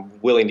Dolphins and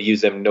willing to use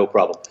them, no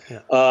problem.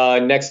 Yeah.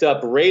 Next up,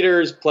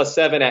 Raiders plus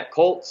 7 at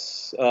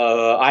Colts.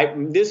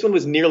 This one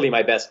was nearly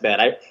my best bet.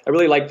 I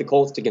really like the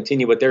Colts to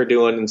continue what they're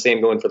doing, and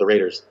same going for the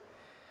Raiders.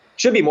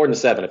 Should be more than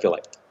 7, I feel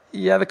like.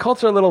 Yeah, the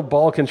Colts are a little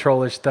ball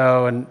control-ish,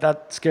 though, and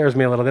that scares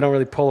me a little. They don't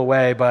really pull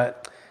away,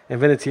 and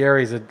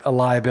Vinatieri's a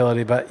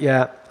liability. But,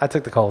 yeah, I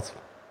took the Colts.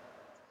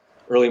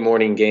 Early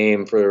morning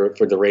game for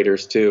the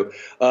Raiders, too.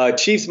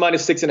 Chiefs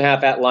minus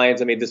 6.5 at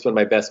Lions. I made this one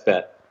my best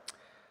bet.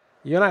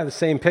 You and I have the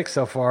same pick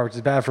so far, which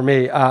is bad for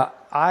me.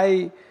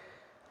 I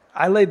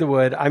laid the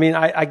wood. I mean,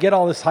 I get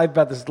all this hype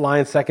about this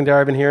Lions secondary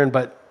I've been hearing,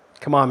 but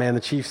come on, man,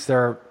 the Chiefs,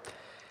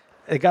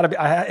 it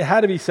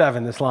had to be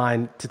 7, this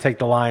line, to take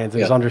the Lions.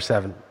 It was under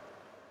 7.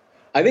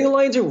 I think the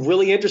Lions are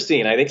really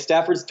interesting. I think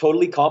Stafford's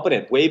totally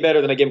competent, way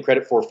better than I gave him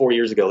credit for 4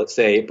 years ago, let's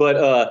say.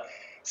 But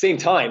same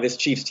time, this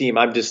Chiefs team,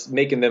 I'm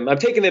taking them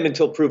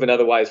until proven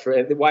otherwise.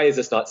 Why is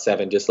this not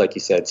 7, just like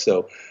you said?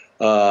 So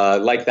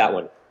like that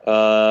one.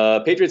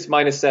 Patriots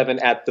minus 7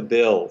 at the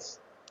Bills.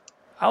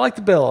 I like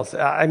the Bills.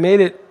 I made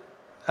it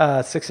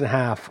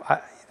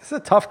 6.5. It's a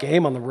tough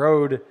game on the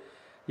road.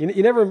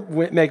 You never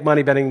make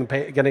money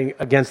getting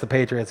against the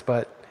Patriots,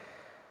 but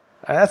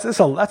that's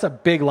a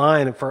big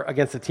line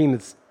against a team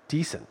that's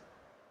decent.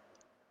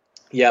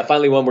 Yeah,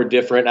 finally one more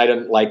different. I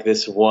don't like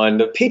this one.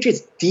 The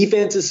Patriots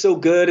defense is so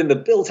good, and the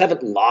Bills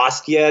haven't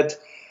lost yet.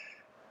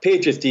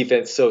 Patriots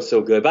defense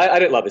so good, but I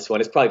didn't love this one.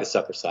 It's probably the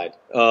sucker side.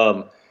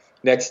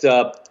 Next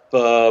up,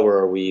 where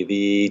are we?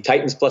 The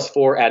Titans plus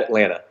 4 at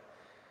Atlanta.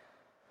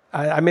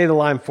 I made the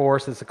line 4,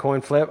 so it's a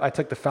coin flip. I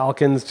took the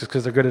Falcons just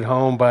because they're good at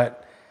home,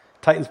 but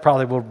Titans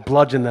probably will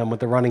bludgeon them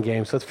with the running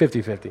game, so it's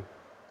 50-50.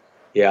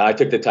 Yeah, I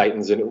took the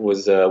Titans, and it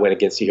was went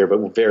against you here, but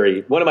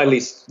one of my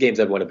least games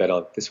I'd want to bet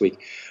on this week.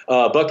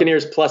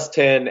 Buccaneers plus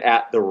 10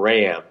 at the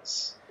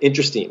Rams.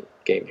 Interesting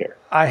game here.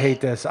 I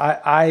hate this.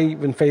 I've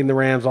been fading the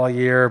Rams all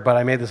year, but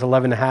I made this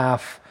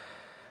 11.5.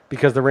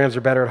 because the Rams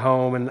are better at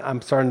home, and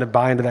I'm starting to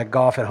buy into that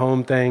Goff at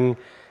home thing,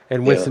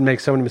 and Winston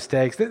makes so many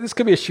mistakes. This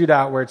could be a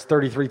shootout where it's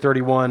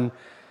 33-31,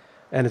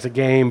 and it's a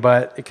game,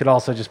 but it could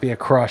also just be a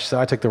crush, so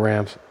I took the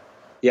Rams.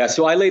 Yeah,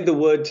 so I laid the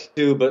wood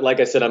too, but like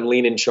I said, I'm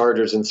leaning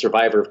Chargers and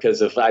Survivor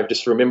because I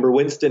just remember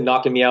Winston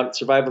knocking me out in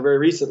Survivor very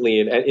recently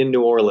in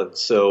New Orleans.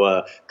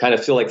 So kind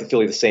of feel like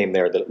the same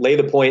there. Lay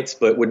the points,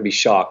 but wouldn't be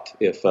shocked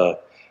if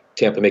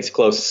Tampa makes it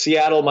close.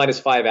 Seattle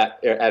 -5 at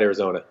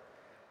Arizona.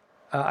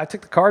 I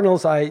took the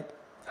Cardinals. I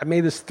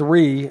made this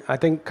 3. I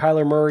think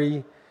Kyler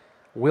Murray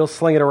will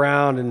sling it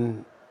around,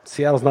 and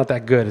Seattle's not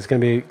that good. It's going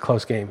to be a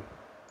close game.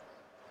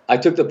 I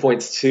took the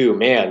points too.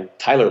 Man,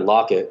 Tyler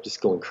Lockett just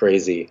going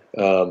crazy.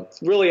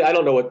 Really, I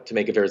don't know what to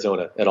make of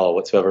Arizona at all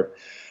whatsoever.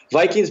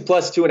 Vikings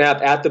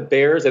 +2.5 at the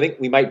Bears. I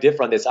think we might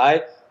differ on this.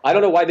 I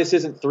don't know why this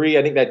isn't 3.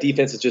 I think that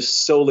defense is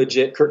just so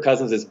legit. Kirk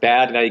Cousins is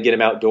bad, and now you get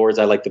him outdoors.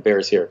 I like the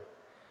Bears here.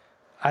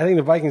 I think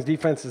the Vikings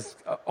defense is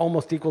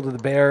almost equal to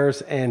the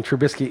Bears, and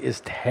Trubisky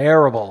is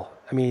terrible.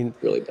 I mean,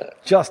 really bad.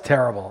 Just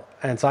terrible.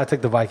 And so I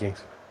took the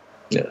Vikings.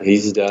 Yeah,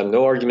 he's done.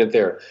 No argument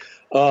there.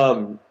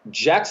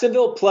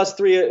 Jacksonville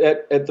 +3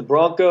 at the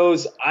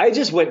Broncos. I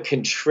just went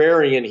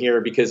contrarian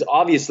here because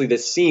obviously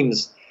this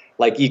seems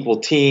like equal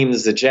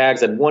teams. The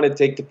Jags, I'd want to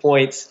take the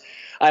points.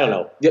 I don't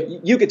know.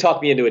 You could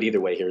talk me into it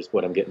either way. Here's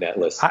what I'm getting at,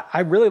 Liss.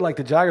 I really like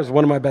the Jaguars.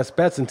 One of my best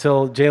bets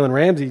until Jalen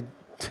Ramsey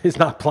is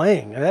not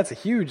playing. And that's a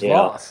huge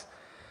loss.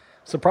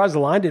 Surprised the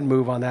line didn't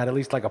move on that, at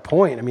least like a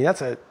point. I mean,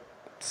 that's a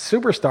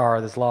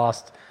superstar that's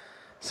lost.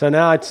 So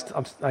now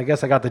I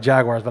guess I got the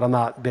Jaguars, but I'm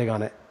not big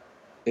on it.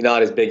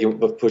 Not as big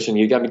of pushing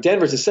you. I mean,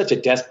 Denver's is such a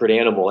desperate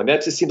animal, and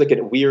that just seems like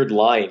a weird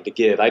line to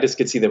give. I just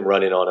could see them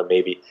running on them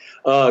maybe.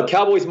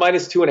 Cowboys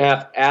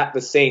 -2.5 at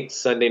the Saints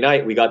Sunday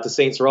night. We got the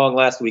Saints wrong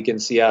last week in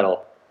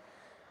Seattle.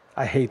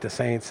 I hate the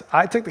Saints.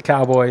 I took the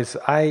Cowboys.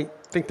 I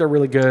think they're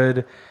really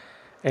good,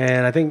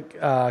 and I think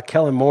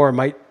Kellen Moore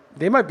might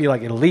be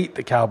like elite,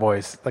 the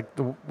Cowboys, like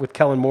with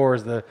Kellen Moore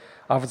as the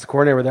offensive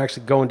coordinator, where they're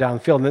actually going down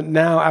the field. And then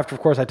now, after,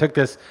 of course, I took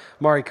this,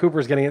 Mari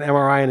Cooper's getting an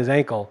MRI in his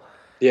ankle.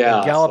 Yeah,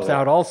 and Gallup's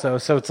out also,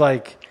 so it's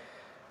like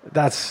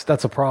that's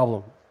a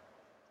problem.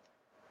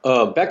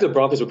 Back to the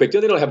Broncos real quick.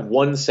 They don't have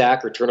 1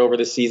 sack or turnover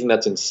this season.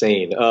 That's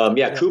insane.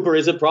 Cooper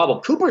is a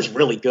problem. Cooper's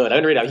really good. I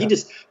underrated. He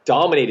just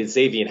dominated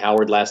Xavier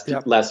Howard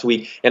last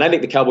week, and I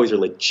think the Cowboys are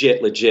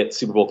legit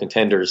Super Bowl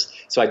contenders.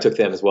 So I took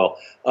them as well.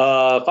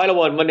 Final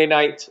one, Monday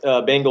night,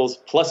 Bengals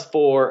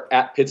 +4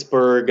 at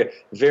Pittsburgh.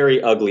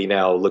 Very ugly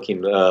now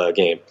looking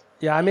game.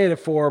 Yeah, I made it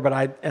 4, but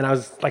I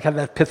was like had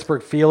that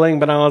Pittsburgh feeling,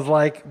 but I was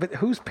like, but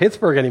who's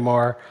Pittsburgh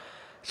anymore?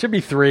 Should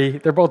be 3.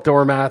 They're both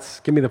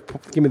doormats. Give me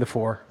the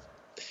 4.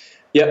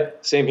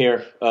 Yep, same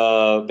here.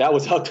 That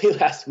was ugly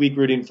last week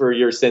rooting for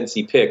your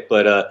Cincy pick,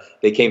 but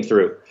they came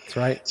through. That's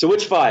right. So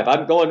which 5?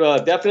 I'm going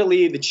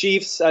definitely the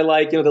Chiefs. I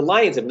like, the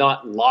Lions have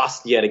not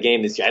lost yet a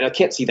game this year. I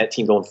can't see that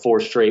team going 4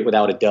 straight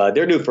without a dud.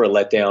 They're due for a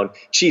letdown.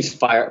 Chiefs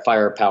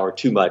firepower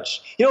too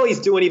much. You know what he's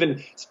doing?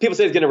 Even people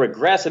say he's going to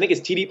regress. I think his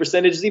TD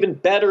percentage is even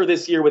better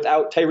this year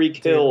without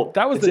Tyreek Hill. Dude,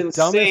 that was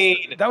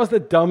insane. That was the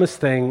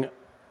dumbest thing.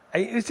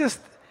 It's just,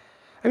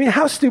 I mean,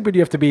 how stupid do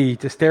you have to be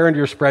to stare into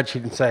your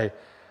spreadsheet and say,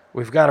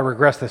 we've got to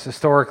regress this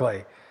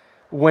historically,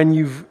 when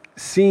you've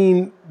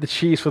seen the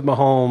Chiefs with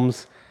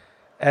Mahomes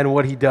and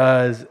what he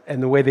does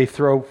and the way they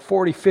throw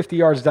 40, 50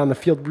 yards down the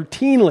field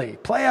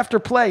routinely, play after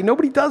play.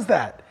 Nobody does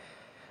that.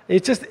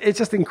 It's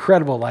just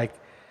incredible, like,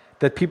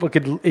 that people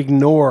could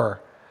ignore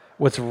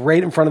what's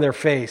right in front of their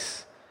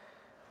face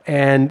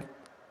and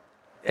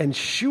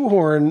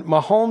shoehorn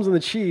Mahomes and the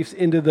Chiefs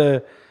into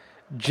the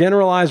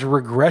generalized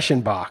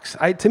regression box.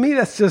 To me,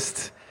 that's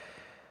just,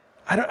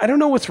 I don't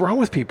know what's wrong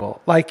with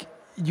people. Like,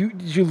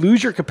 did you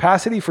lose your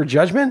capacity for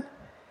judgment?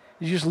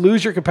 Did you just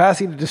lose your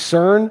capacity to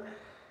discern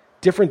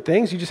different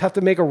things? You just have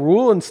to make a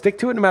rule and stick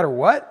to it no matter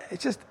what?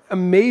 It's just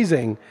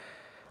amazing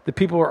that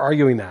people are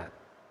arguing that.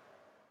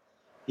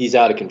 He's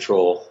out of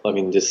control. I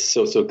mean, just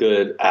so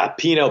good.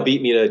 Pino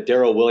beat me to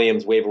Darrell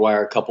Williams waiver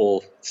wire a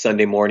couple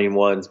Sunday morning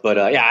ones. But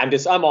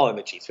I'm all in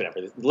the Chiefs,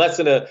 whatever. Less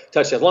than a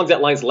touchdown. As long as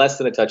that line's less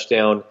than a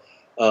touchdown,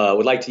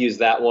 would like to use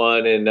that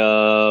one. And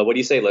what do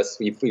you say, Liss?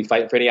 You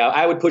fighting for any?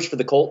 I would push for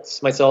the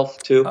Colts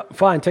myself too.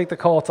 Fine, take the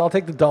Colts. I'll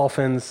take the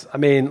Dolphins. I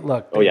mean,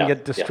 look, they can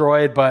get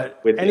destroyed, but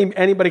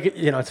anybody,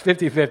 it's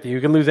 50-50.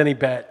 You can lose any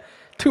bet.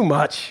 Too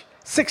much.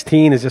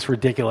 16 is just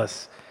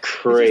ridiculous.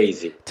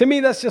 Crazy. To me,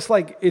 it's just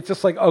like,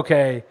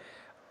 okay,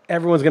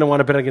 everyone's going to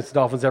want to bet against the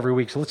Dolphins every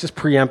week, so let's just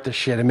preempt the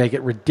shit and make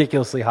it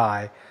ridiculously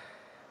high.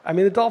 I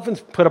mean, the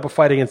Dolphins put up a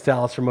fight against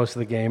Dallas for most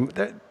of the game.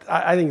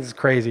 I think it's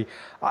crazy.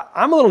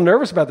 I'm a little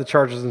nervous about the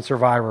Chargers and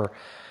Survivor.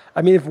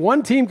 I mean, if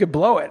one team could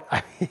blow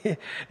it,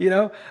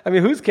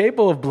 who's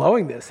capable of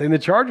blowing this? And the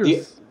Chargers.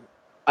 Yeah.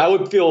 I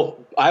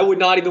would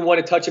not even want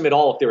to touch them at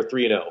all if they were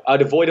 3-0.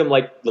 I'd avoid them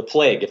like the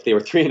plague if they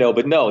were 3-0.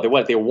 But no, they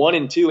were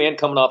 1-2 and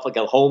coming off like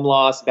a home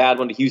loss, bad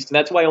one to Houston.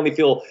 That's why I only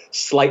feel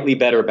slightly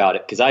better about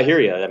it, because I hear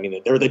you. I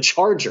mean, they're the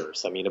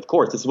Chargers. I mean, of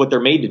course, this is what they're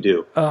made to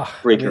do.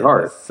 Break your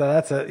heart. So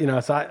that's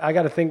so I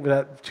got to think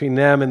that between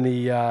them and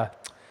the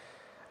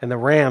and the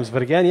Rams.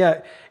 But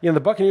again, the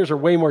Buccaneers are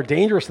way more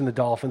dangerous than the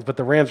Dolphins, but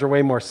the Rams are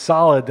way more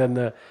solid than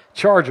the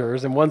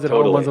Chargers, and one's at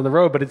home, one's on the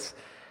road. But it's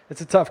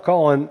a tough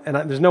call, and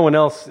there's no one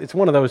else. It's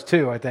one of those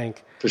two, I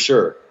think. For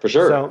sure.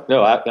 So,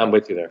 no, I'm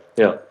with you there.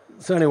 Yeah.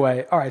 So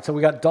anyway, all right. So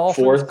we got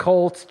Dolphins,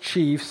 Colts,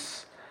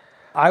 Chiefs.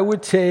 I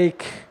would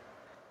take.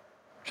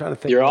 I'm trying to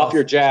think. You're off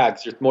your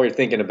Jags. You're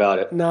thinking about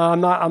it. No, I'm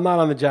not. I'm not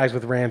on the Jags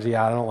with Ramsey.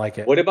 I don't like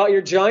it. What about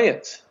your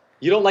Giants?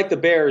 You don't like the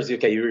Bears.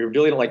 Okay, you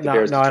really don't like the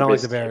Bears. No, I don't like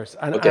the Bears.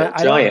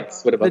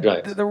 Giants. What about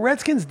Giants? The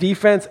Redskins'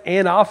 defense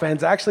and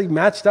offense actually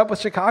matched up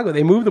with Chicago.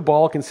 They moved the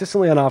ball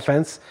consistently on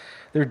offense.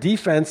 Their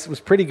defense was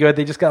pretty good.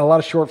 They just got a lot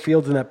of short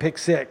fields in that pick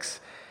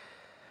six.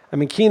 I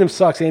mean, Keenum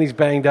sucks and he's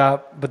banged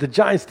up, but the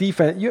Giants'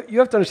 defense, you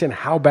have to understand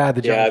how bad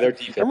the Giants. Yeah, their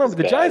defense. Remember,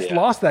 the Giants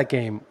lost that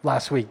game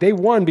last week. They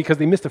won because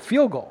they missed a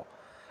field goal.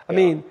 I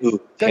mean,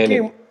 that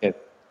game.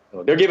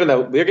 They're giving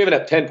up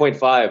 10.5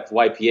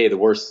 YPA, the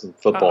worst in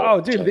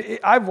football.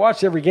 I've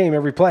watched every game,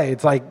 every play.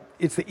 It's like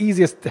it's the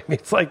easiest. I mean,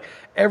 it's like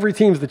every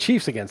team's the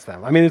Chiefs against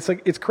them. I mean,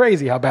 it's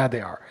crazy how bad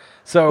they are.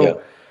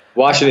 So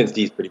Washington's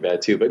D is pretty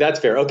bad too, but that's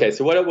fair. Okay,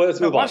 so let's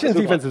move on.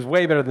 Washington's defense is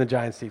way better than the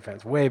Giants'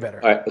 defense. Way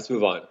better. All right, let's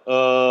move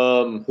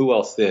on. Who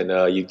else then?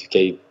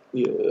 UK.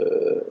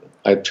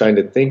 I'm trying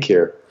to think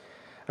here.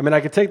 I mean, I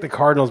could take the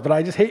Cardinals, but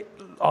I just hate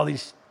all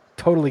these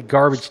totally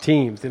garbage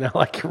teams.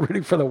 Like you're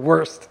rooting for the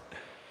worst.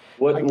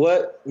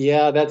 What?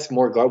 Yeah, that's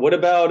more garbage. What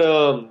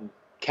about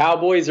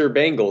Cowboys or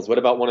Bengals? What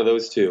about one of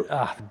those two?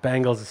 The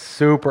Bengals is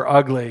super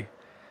ugly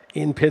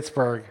in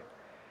Pittsburgh.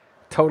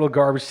 Total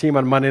garbage team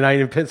on Monday night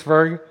in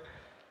Pittsburgh.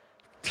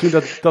 Team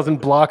that doesn't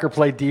block or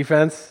play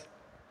defense.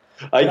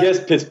 I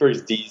guess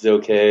Pittsburgh's D's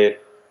okay.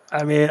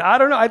 I mean, I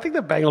don't know. I think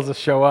the Bengals will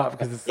show up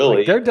because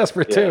they're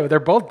desperate too.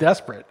 They're both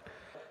desperate.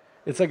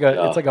 It's like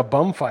a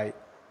bum fight.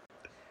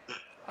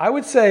 I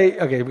would say,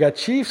 okay, we got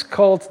Chiefs,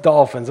 Colts,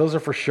 Dolphins. Those are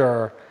for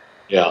sure.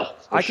 Yeah,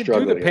 I could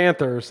do the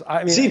Panthers.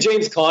 I mean,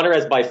 James Conner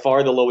has by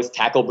far the lowest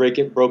tackle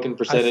broken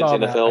percentage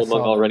in NFL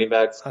among all running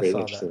backs. Very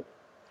interesting.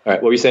 All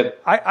right, what were you saying?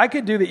 I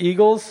could do the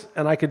Eagles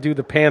and I could do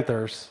the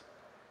Panthers.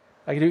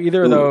 I could do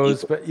either of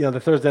those, but the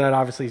Thursday night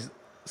obviously is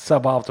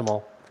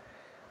suboptimal.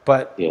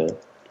 But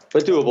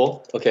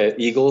doable. Okay,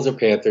 Eagles or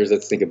Panthers?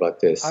 Let's think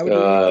about this. I would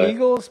do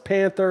Eagles,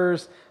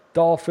 Panthers,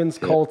 Dolphins,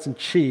 Colts, and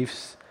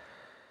Chiefs.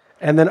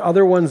 And then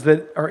other ones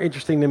that are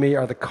interesting to me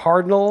are the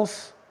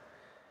Cardinals,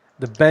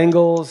 the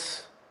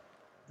Bengals.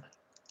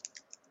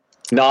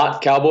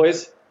 Not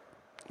Cowboys?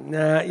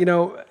 Nah,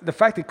 the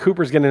fact that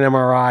Cooper's getting an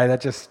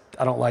MRI,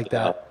 I don't like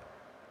that.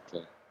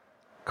 Okay.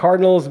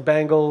 Cardinals,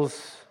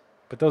 Bengals,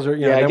 but those are,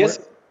 I guess.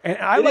 And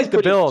I like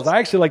the Bills. I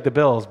actually like the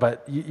Bills,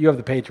 but you have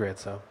the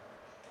Patriots, so.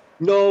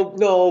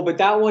 No, but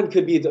that one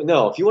could be if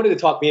you wanted to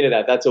talk me into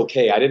that, that's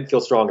okay. I didn't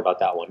feel strong about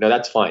that one. No,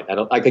 that's fine.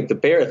 I think the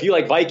Bear. If you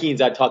like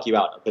Vikings, I'd talk you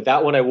out. But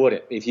that one I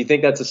wouldn't. If you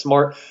think that's a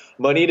smart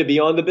money to be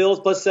on the Bills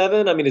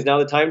 +7, I mean, is now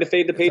the time to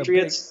fade the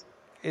Patriots?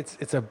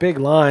 It's a big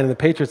line, and the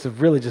Patriots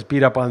have really just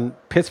beat up on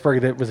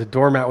Pittsburgh. That was a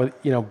doormat with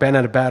Ben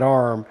had a bad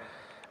arm,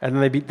 and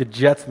then they beat the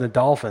Jets and the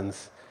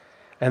Dolphins,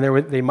 and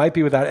they might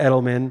be without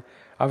Edelman.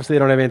 Obviously, they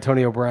don't have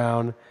Antonio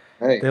Brown.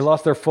 Hey. They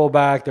lost their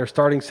fullback. Their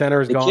starting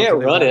center is gone. They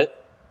can't run it.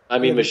 I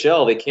mean,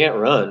 Michelle, they can't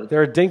run.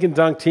 They're a dink and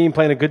dunk team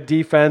playing a good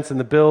defense, and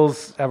the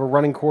Bills have a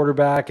running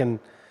quarterback, and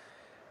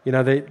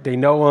they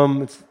know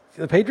him.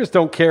 The Patriots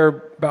don't care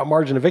about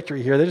margin of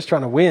victory here. They're just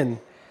trying to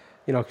win,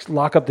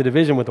 lock up the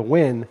division with a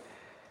win.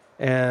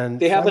 And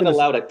they haven't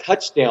allowed a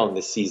touchdown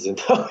this season,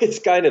 though. It's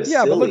kind of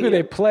silly. But look who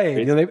they played.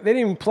 They didn't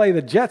even play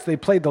the Jets. They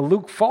played the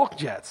Luke Falk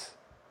Jets.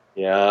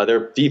 Yeah,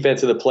 their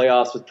defense in the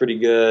playoffs was pretty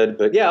good.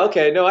 But yeah,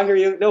 okay. No, I hear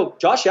you. No,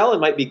 Josh Allen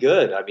might be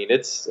good. I mean,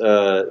 it's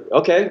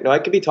okay. No, I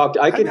could be talked.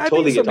 I could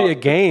totally get talked. Be a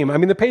game. I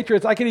mean, the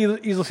Patriots. I could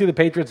easily see the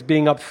Patriots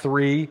being up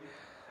 3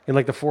 in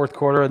like the fourth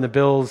quarter, and the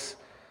Bills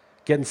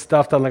getting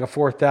stuffed on like a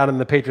fourth down, and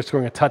the Patriots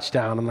scoring a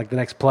touchdown on like the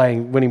next play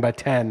and winning by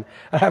 10.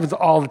 That happens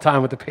all the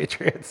time with the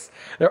Patriots.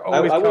 They're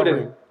always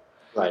covering.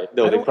 Right.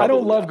 No, I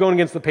don't love going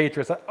against the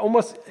Patriots.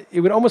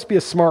 It would almost be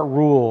a smart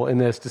rule in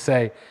this to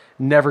say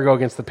never go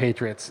against the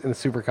Patriots in the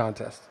Super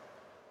Contest.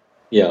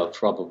 Yeah,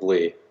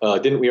 probably.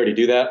 Didn't we already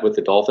do that with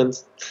the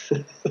Dolphins?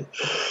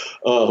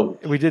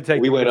 We did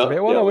take. We went up.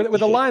 Well, no,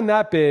 with a line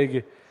that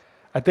big,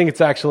 I think it's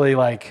actually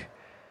like,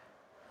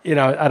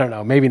 I don't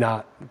know, maybe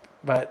not.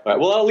 But all right,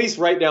 well, I'll at least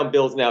write down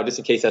Bills now, just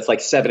in case that's like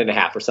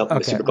 7.5 or something.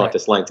 The Super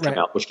Contest lines come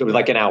out, which could be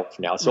like an hour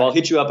from now. So I'll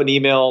hit you up an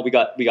email. We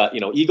got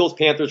Eagles,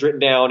 Panthers written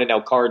down, and now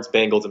Cards,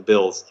 Bengals, and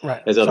Bills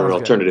as other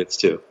alternatives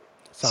too.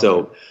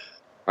 All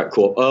right,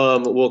 cool.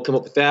 We'll come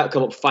up with that.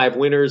 Come up with 5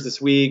 winners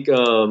this week. I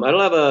don't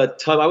have a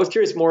ton. I was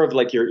curious more of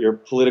like your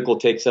political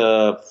takes.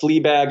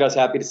 Fleabag, I was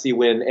happy to see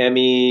win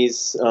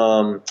Emmys.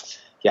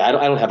 I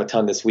don't have a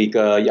ton this week.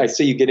 I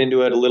see you get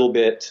into it a little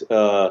bit.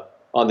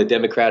 On the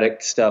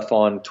Democratic stuff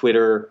on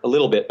Twitter, a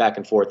little bit back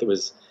and forth. It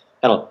was,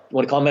 I don't know,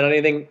 want to comment on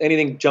anything?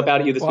 Anything jump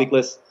out at you this week,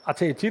 Liss? I'll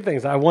tell you 2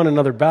 things. I won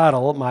another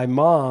battle. My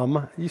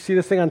mom, you see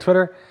this thing on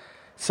Twitter?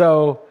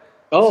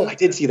 I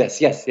did see this.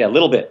 Yes. Yeah, a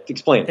little bit.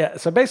 Explain. Yeah.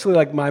 So basically,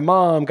 like my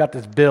mom got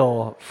this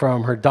bill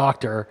from her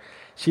doctor.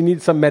 She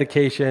needs some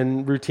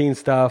medication, routine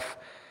stuff.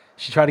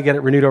 She tried to get it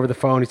renewed over the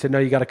phone. He said, no,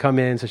 you got to come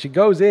in. So she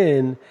goes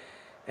in,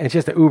 and she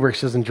has to Uber.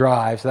 She doesn't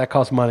drive, so that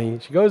costs money.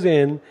 She goes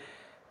in,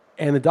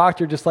 and the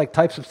doctor just like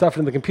types some stuff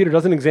into the computer,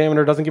 doesn't examine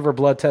her, doesn't give her a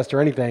blood test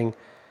or anything.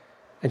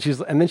 And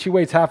then she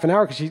waits half an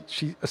hour because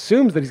she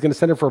assumes that he's going to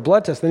send her for a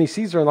blood test. Then he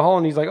sees her in the hall,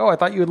 and he's like, oh, I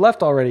thought you had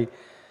left already.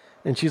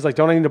 And she's like,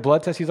 don't I need a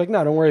blood test? He's like,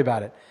 no, don't worry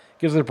about it.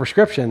 Gives her the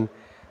prescription.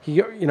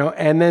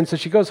 And then so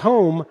she goes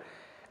home,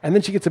 and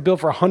then she gets a bill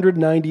for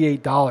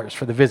 $198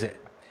 for the visit.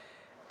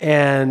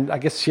 And I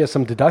guess she has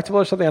some deductible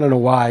or something. I don't know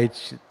why.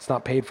 It's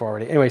not paid for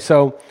already. Anyway,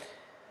 so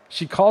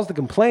she calls to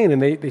complain, and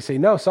they say,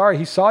 no, sorry,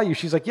 he saw you.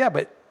 She's like, yeah,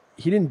 but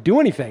he didn't do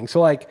anything. So,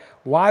 like,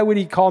 why would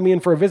he call me in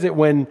for a visit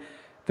when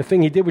the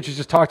thing he did, which is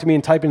just talk to me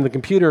and type into the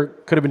computer,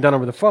 could have been done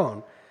over the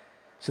phone?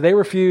 So they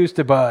refused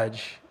to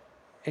budge.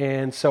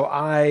 And so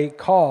I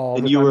called.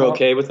 And you were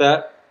okay with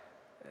that?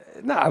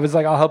 No, I was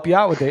like, I'll help you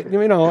out with it.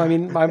 I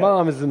mean, my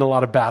mom is in a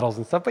lot of battles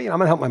and stuff, but I'm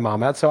going to help my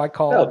mom out. So I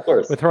called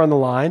with her on the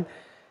line.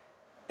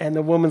 And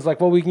the woman's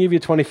like, well, we can give you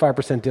a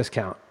 25%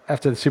 discount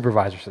after the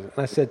supervisor says it.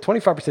 And I said,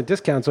 25%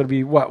 discount, so it'd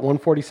be what,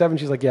 $147?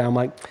 She's like, yeah. I'm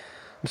like,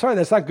 I'm sorry,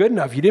 that's not good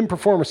enough. You didn't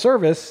perform a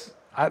service.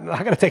 I'm not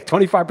going to take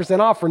 25%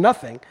 off for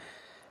nothing.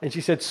 And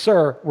she said,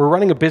 sir, we're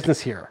running a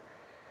business here.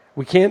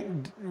 We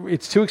can't,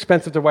 it's too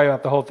expensive to wipe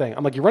out the whole thing.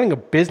 I'm like, you're running a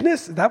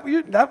business? Is that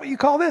what you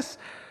call this?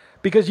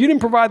 Because you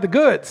didn't provide the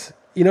goods,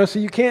 so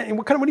you can't,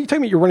 what are you talking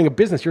about? You're running a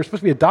business. You're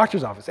supposed to be a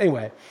doctor's office.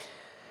 Anyway,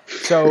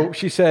 so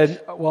she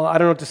said, well, I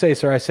don't know what to say,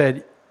 sir. I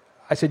said,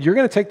 you're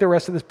going to take the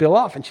rest of this bill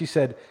off. And she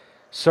said,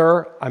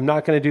 sir, I'm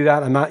not going to do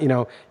that. I'm not,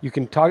 you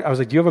can talk. I was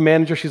like, do you have a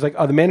manager? She's like,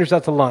 oh, the manager's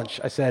out to lunch.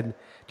 I said, do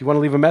you want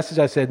to leave a message?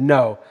 I said,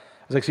 no.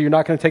 I was like, so you're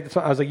not going to take this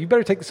off? I was like, you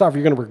better take this off or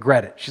you're going to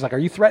regret it. She's like, are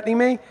you threatening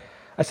me?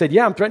 I said,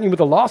 yeah, I'm threatening you with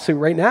a lawsuit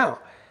right now.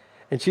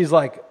 And she's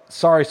like,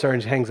 sorry, sir.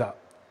 And she hangs up.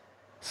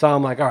 So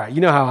I'm like, all right,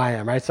 you know how I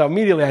am, right? So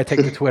immediately I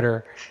take to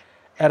Twitter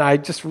and I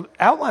just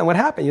outline what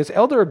happened. It's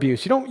elder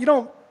abuse. You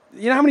know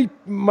how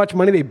much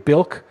money they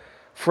bilk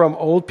from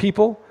old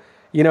people,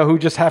 who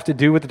just have to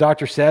do what the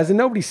doctor says, and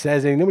nobody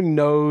says anything, nobody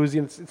knows,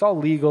 it's all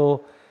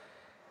legal.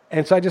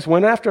 And so I just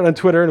went after it on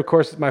Twitter, and of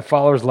course my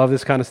followers love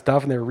this kind of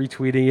stuff, and they're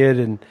retweeting it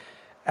and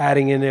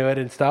adding into it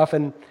and stuff.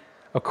 And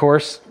of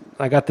course,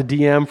 I got the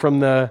DM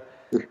from the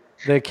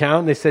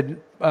account, and they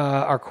said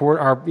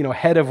our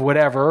head of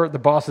whatever, the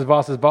boss's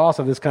boss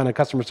of this kind of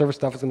customer service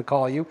stuff is going to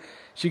call you.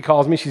 She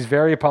calls me, she's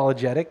very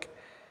apologetic,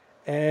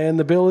 and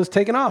the bill is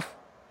taken off.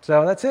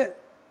 So that's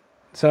it.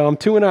 So I'm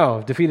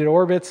 2-0, defeated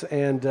Orbitz,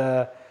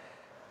 and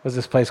was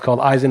this place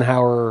called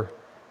Eisenhower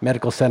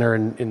Medical Center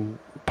in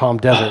Palm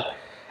Desert.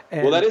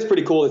 And, well, that is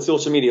pretty cool that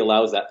social media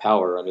allows that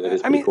power. I mean, that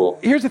is pretty cool.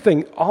 Here's the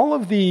thing. All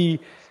of the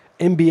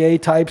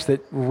MBA types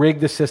that rig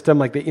the system,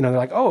 like they're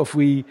like, oh, if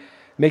we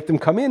make them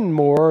come in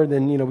more,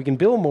 then, we can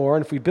bill more.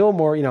 And if we bill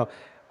more,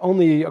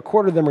 only a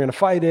quarter of them are going to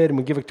fight it. And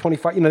we give it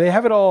 25, they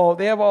have it all.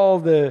 They have all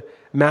the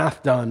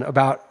math done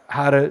about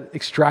how to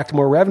extract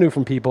more revenue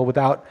from people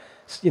without,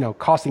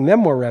 costing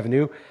them more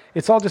revenue.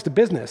 It's all just a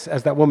business.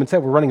 As that woman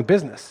said, we're running a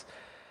business.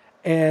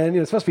 And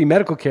it's supposed to be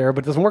medical care,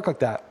 but it doesn't work like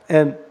that.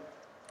 And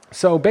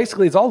so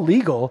basically it's all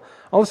legal.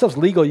 All this stuff's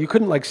legal. You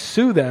couldn't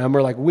sue them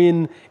or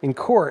win in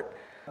court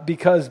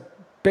because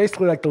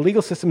basically the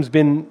legal system's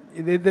been,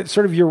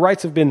 sort of your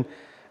rights have been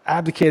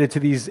abdicated to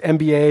these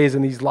MBAs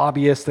and these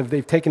lobbyists.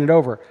 They've taken it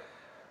over.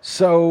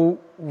 So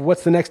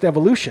what's the next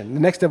evolution?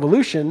 The next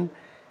evolution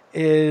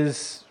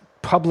is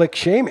public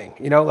shaming,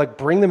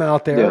 bring them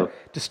out there,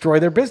 destroy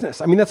their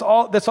business. I mean, that's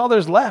all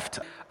there's left.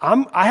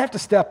 I have to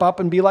step up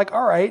and be like,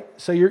 all right,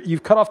 so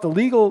you've cut off the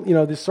legal,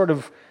 this sort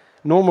of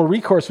normal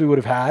recourse we would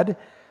have had.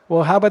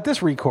 Well, how about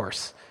this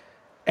recourse?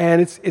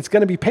 And it's going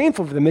to be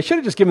painful for them. They should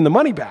have just given the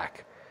money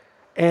back.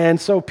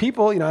 And so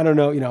people, I don't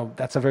know,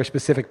 that's a very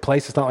specific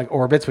place. It's not like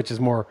Orbitz, which is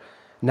more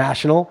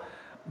national,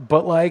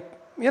 but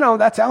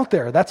that's out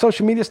there. That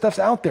social media stuff's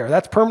out there.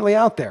 That's permanently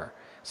out there.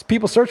 So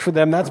people search for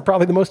them. That's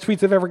probably the most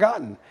tweets they've ever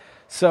gotten.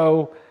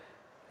 So,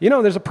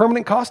 there's a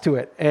permanent cost to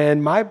it.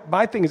 And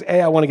my thing is,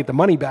 A, I want to get the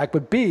money back,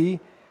 but B,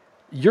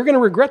 you're going to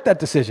regret that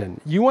decision.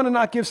 You want to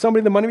not give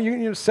somebody the money. My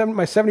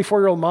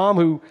 74-year-old mom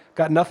who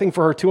got nothing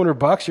for her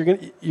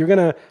 $200, you're going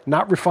to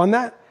not refund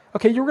that?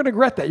 Okay, you're going to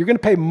regret that. You're going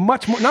to pay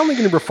much more. Not only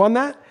going to refund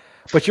that,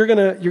 but you're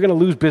going to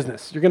lose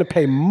business. You're going to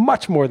pay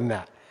much more than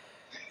that.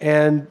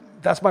 And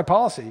that's my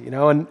policy,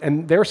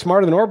 and they're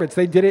smarter than Orbitz.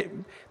 They did it.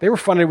 They were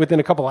funded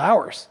within a couple of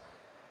hours.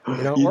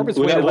 Orbitz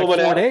waited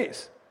 4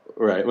 days.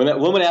 Right. When that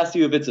woman asked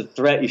you if it's a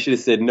threat, you should have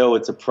said, no,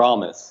 it's a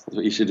promise. That's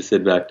what you should have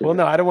said back to her. Well,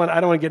 no, I don't want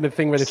to get into a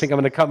thing where they think I'm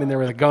going to come in there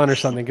with a gun or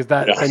something, because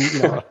then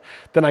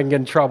I can get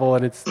in trouble.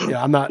 And it's,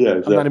 I'm not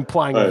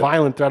implying a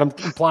violent threat. I'm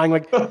implying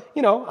I'm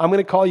going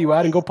to call you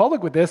out and go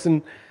public with this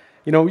and,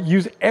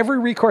 use every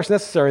recourse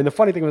necessary. And the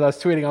funny thing was I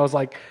was tweeting, I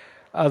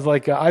was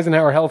like,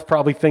 Eisenhower Health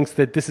probably thinks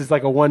that this is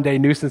like a one-day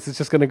nuisance. It's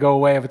just going to go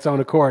away of its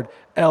own accord.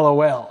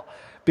 LOL.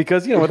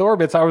 Because, with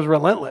Orbitz, I was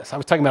relentless. I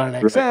was talking about it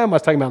on XM. I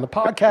was talking about it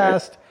on the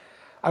podcast.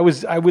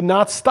 I would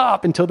not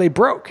stop until they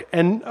broke.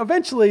 And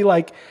eventually,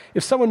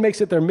 if someone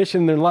makes it their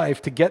mission in their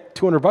life to get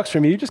 $200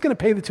 from you, you're just going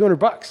to pay the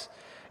 $200,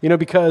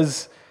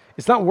 because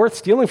it's not worth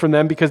stealing from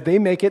them because they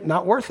make it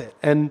not worth it.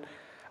 And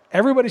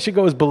everybody should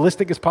go as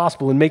ballistic as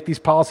possible and make these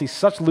policies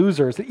such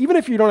losers that even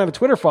if you don't have a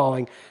Twitter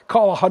following,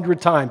 call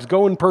 100 times,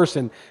 go in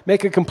person,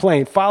 make a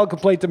complaint, file a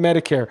complaint to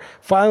Medicare,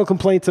 file a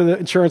complaint to the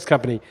insurance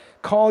company,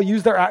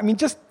 use their,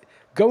 just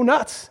go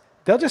nuts.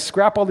 They'll just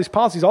scrap all these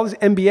policies, all these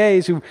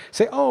MBAs who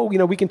say,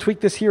 we can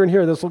tweak this here and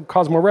here. This will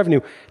cause more revenue.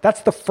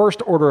 That's the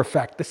first order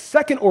effect. The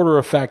second order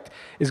effect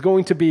is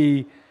going to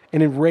be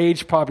an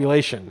enraged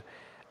population.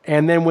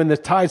 And then when the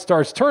tide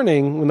starts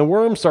turning, when the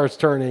worm starts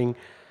turning,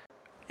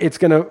 it's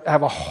going to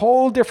have a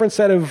whole different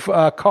set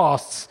of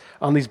costs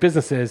on these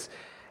businesses.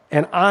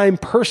 And I'm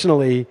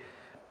personally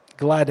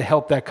glad to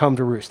help that come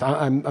to roost.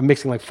 I'm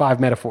mixing like 5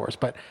 metaphors,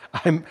 but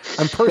I'm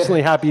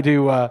personally happy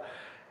to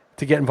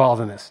get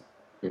involved in this.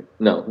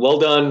 No, well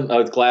done. I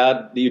was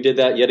glad that you did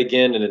that yet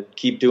again, and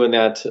keep doing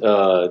that.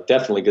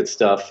 Definitely good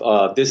stuff.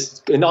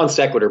 This non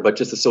sequitur, but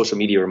just the social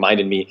media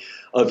reminded me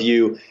of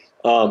you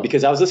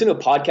because I was listening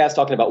to a podcast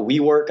talking about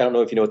WeWork. I don't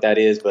know if you know what that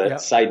is, but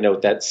Side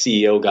note, that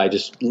CEO guy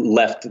just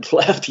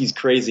left. He's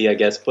crazy, I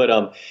guess.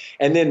 But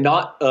and then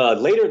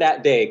later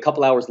that day, a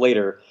couple hours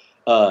later,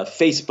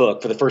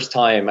 Facebook for the first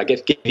time, I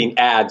guess, getting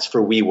ads for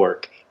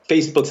WeWork.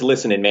 Facebook's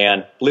listening,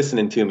 man.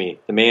 Listening to me.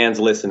 The man's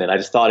listening. I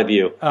just thought of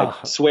you. I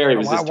swear it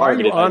was just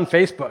targeted. Why are you on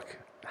Facebook?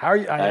 How are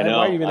you? I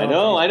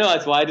know.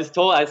 That's why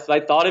I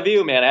thought of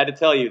you, man. I had to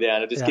tell you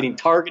that. I'm just getting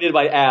targeted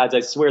by ads. I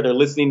swear they're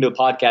listening to a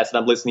podcast that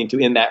I'm listening to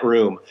in that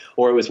room,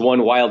 or it was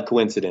one wild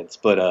coincidence.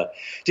 But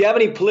do you have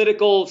any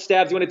political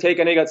stabs you want to take?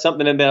 I know you got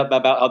something in there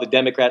about how the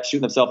Democrats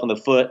shooting themselves in the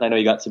foot. And I know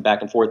you got some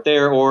back and forth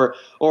there, or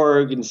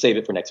you can save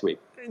it for next week.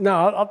 No,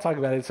 I'll talk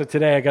about it. So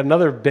today I got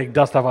another big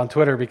dust off on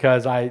Twitter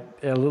because a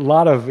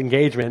lot of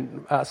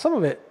engagement,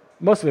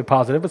 most of it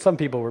positive, but some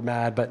people were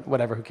mad, but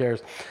whatever, who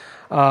cares?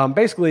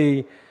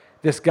 Basically,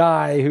 this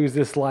guy who's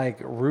this like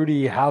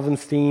Rudy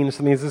Halvenstein or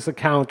something, is this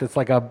account that's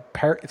like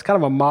it's kind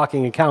of a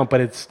mocking account,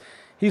 but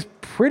he's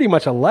pretty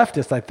much a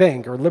leftist, I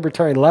think, or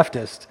libertarian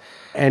leftist,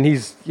 and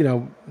he's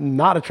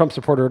not a Trump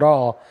supporter at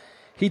all.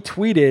 He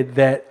tweeted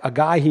that a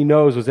guy he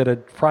knows was at a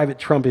private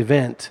Trump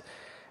event.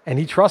 And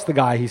he trusts the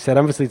guy, he said.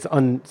 Obviously, it's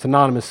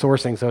anonymous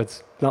sourcing, so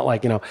it's not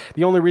like,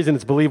 the only reason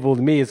it's believable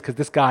to me is because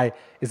this guy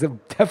is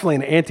definitely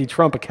an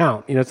anti-Trump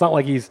account. It's not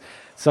like he's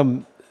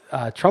some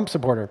Trump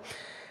supporter.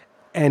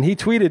 And he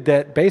tweeted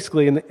that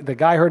basically, and the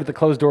guy heard at the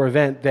closed-door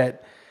event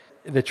that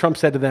Trump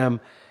said to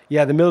them,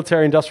 the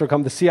military-industrial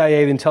company, the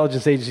CIA, the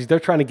intelligence agencies, they're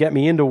trying to get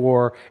me into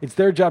war. It's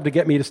their job to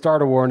get me to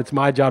start a war, and it's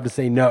my job to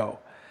say no.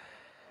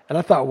 And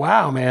I thought,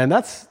 wow, man,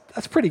 that's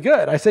pretty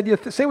good. I said,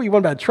 say what you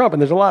want about Trump,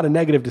 and there's a lot of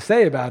negative to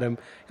say about him.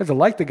 You have to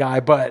like the guy,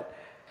 but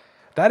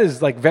that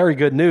is like very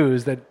good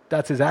news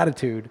that's his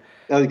attitude.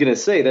 I was going to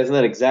say, that's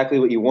not exactly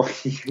what you want.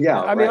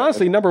 I mean,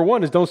 honestly, number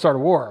one is don't start a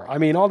war. I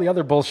mean, all the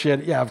other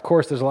bullshit, of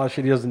course, there's a lot of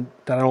shit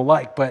that I don't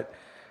like, but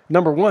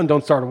number one,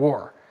 don't start a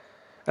war.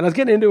 And I was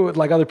getting into it with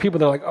like other people.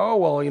 They're like, oh,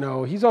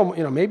 well, he's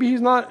maybe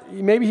he's not,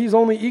 maybe he's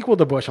only equal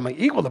to Bush. I'm like,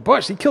 equal to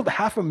Bush? He killed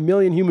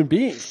 500,000 human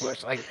beings,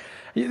 Bush. Like,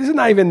 he's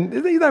not even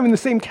the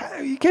same.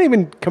 You can't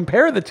even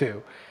compare the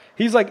two.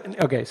 He's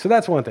like, okay, so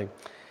that's one thing.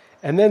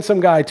 And then some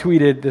guy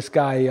tweeted, this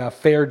guy,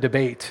 Fair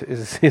Debate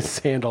is his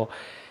handle.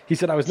 He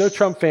said, I was no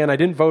Trump fan. I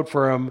didn't vote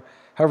for him.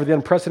 However, the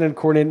unprecedented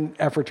coordinated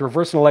effort to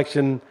reverse an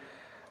election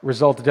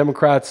result the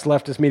Democrats,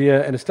 leftist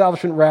media, and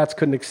establishment rats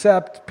couldn't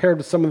accept, paired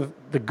with some of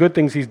the good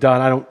things he's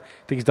done. I don't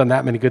think he's done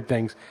that many good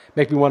things.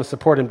 Make me want to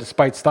support him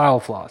despite style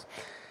flaws.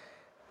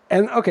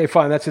 And okay,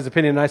 fine, that's his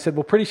opinion. And I said,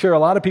 well, pretty sure a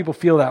lot of people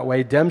feel that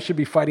way. Dems should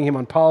be fighting him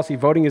on policy,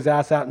 voting his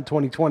ass out in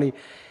 2020.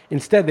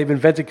 Instead, they've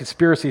invented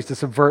conspiracies to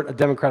subvert a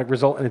Democratic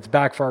result, and it's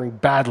backfiring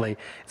badly.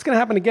 It's going to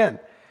happen again.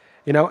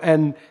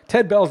 And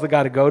Ted Bell's the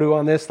guy to go to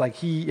on this. Like,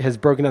 he has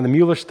broken down the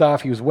Mueller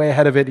stuff. He was way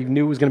ahead of it. He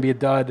knew it was going to be a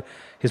dud.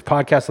 His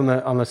podcasts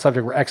on the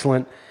subject were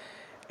excellent.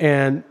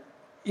 And,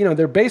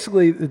 they're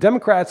basically, the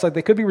Democrats, like,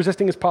 they could be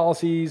resisting his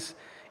policies.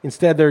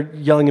 Instead, they're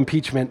yelling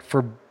impeachment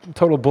for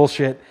total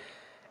bullshit.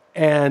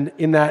 And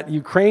in that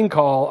Ukraine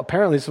call,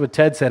 apparently this is what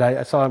Ted said.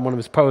 I saw in one of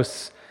his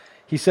posts.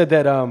 He said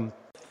that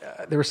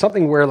there was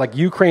something where like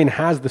Ukraine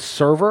has the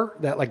server,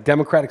 that like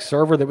Democratic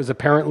server that was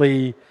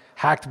apparently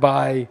hacked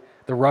by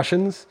the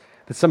Russians,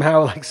 that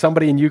somehow like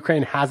somebody in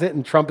Ukraine has it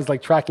and Trump is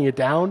like tracking it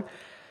down.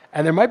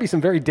 And there might be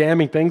some very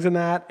damning things in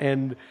that.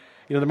 And,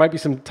 there might be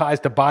some ties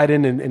to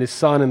Biden and his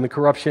son and the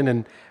corruption,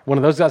 and one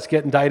of those guys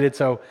get indicted.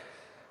 So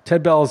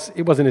Ted Bell's,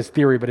 it wasn't his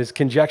theory, but his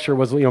conjecture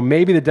was,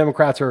 maybe the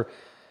Democrats are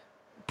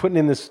putting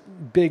in this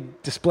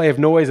big display of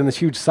noise and this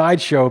huge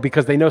sideshow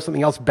because they know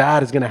something else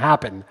bad is going to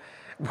happen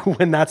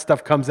when that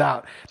stuff comes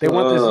out. They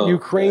want this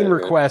Ukraine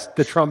request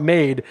that Trump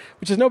made,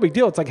 which is no big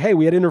deal. It's like, hey,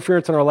 we had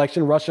interference in our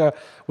election. Russia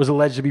was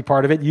alleged to be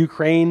part of it.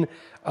 Ukraine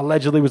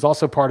allegedly was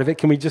also part of it.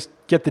 Can we just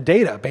get the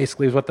data,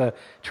 basically, is what the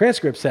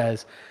transcript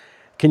says.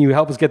 Can you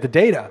help us get the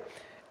data?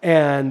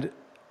 And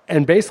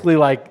basically,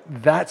 like,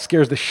 that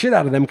scares the shit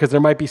out of them because there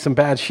might be some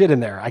bad shit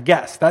in there, I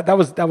guess. That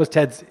was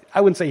Ted's.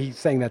 I wouldn't say he's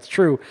saying that's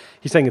true.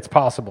 He's saying it's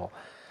possible.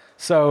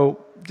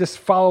 So just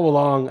follow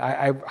along.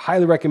 I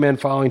highly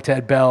recommend following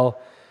Ted Bell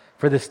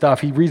for this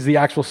stuff. He reads the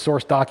actual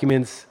source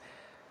documents.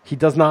 He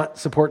does not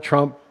support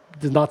Trump,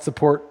 he does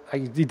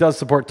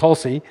support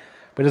Tulsi,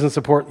 but doesn't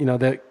support,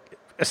 the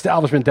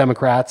establishment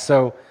Democrats.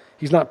 So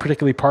he's not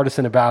particularly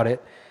partisan about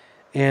it.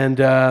 And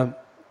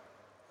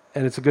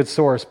it's a good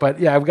source. But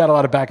yeah, I've got a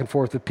lot of back and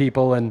forth with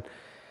people. And,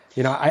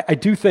 I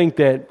do think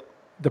that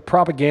the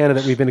propaganda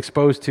that we've been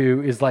exposed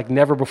to is like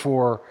never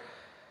before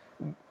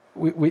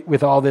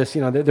with all this.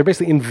 They're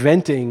basically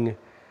inventing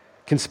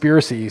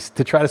conspiracies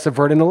to try to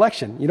subvert an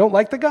election. You don't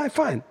like the guy?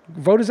 Fine.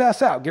 Vote his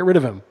ass out. Get rid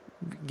of him.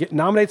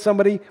 Nominate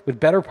somebody with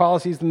better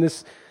policies than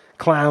this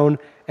clown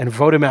and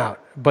vote him out.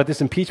 But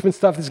this impeachment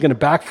stuff is going to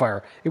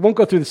backfire. It won't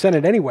go through the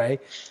Senate anyway.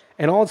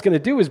 And all it's going to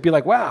do is be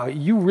like, wow,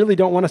 you really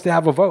don't want us to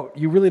have a vote.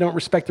 You really don't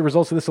respect the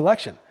results of this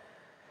election.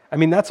 I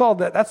mean, that's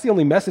the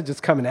only message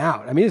that's coming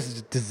out. I mean, this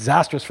is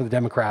disastrous for the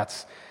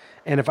Democrats.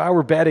 And if I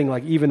were betting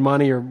like even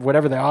money or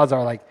whatever the odds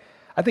are, like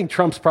I think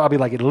Trump's probably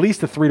like at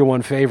least a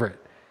 3-1 favorite.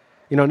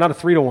 Not a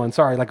 3-1,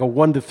 sorry, like a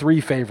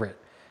 1-3 favorite.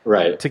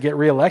 Right. To get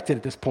reelected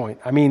at this point.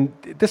 I mean,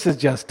 this is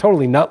just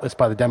totally nutless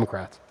by the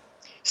Democrats.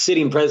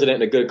 Sitting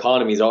president in a good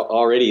economy is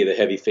already the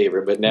heavy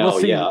favorite, but now,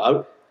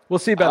 we'll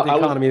see about the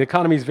economy. The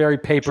economy is very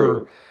paper.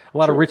 True. A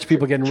lot of rich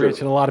people getting rich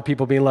and a lot of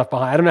people being left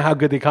behind. I don't know how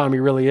good the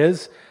economy really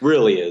is.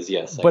 Really is,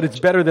 yes. But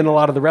it's better than a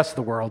lot of the rest of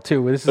the world,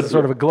 too. This is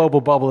sort of a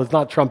global bubble. It's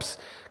not Trump's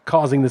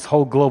causing this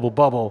whole global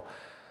bubble.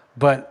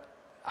 But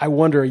I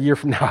wonder a year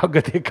from now how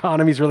good the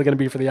economy is really going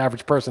to be for the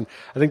average person.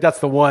 I think that's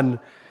the one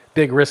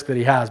big risk that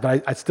he has.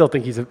 But I still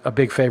think he's a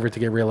big favorite to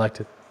get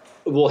reelected.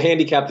 We'll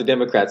handicap the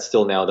Democrats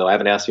still now, though. I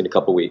haven't asked you in a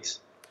couple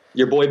weeks.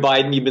 Your boy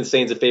Biden, you've been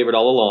saying is a favorite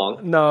all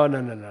along.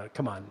 No.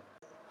 Come on.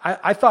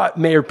 I thought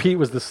Mayor Pete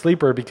was the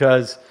sleeper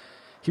because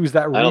he was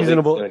that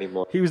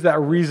reasonable. He was that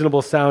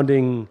reasonable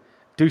sounding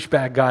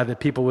douchebag guy that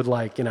people would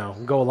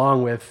go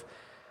along with.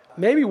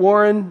 Maybe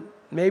Warren.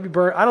 Maybe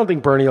Bernie. I don't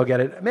think Bernie will get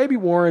it. Maybe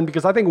Warren,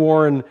 because I think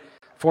Warren,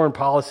 foreign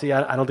policy,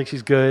 I don't think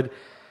she's good,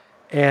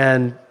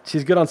 and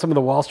she's good on some of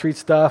the Wall Street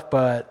stuff,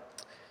 but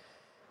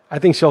I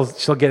think she'll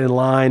get in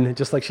line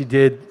just like she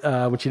did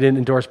when she didn't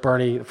endorse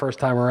Bernie the first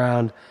time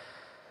around.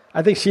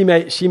 I think she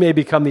may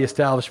become the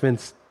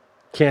establishment's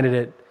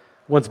candidate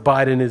once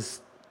Biden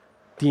is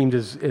deemed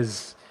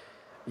as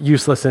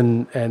useless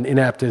and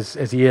inept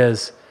as he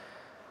is.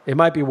 It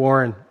might be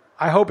Warren.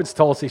 I hope it's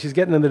Tulsi. She's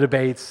getting in the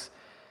debates.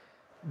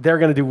 They're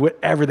going to do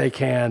whatever they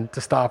can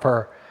to stop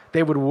her.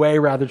 They would way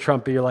rather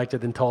Trump be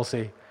elected than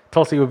Tulsi.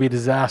 Tulsi would be a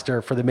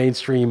disaster for the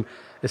mainstream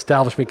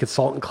establishment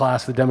consultant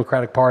class of the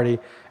Democratic Party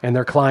and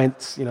their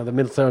clients,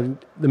 the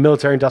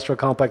military industrial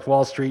complex,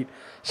 Wall Street.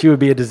 She would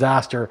be a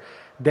disaster.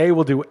 They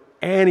will do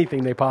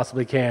anything they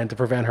possibly can to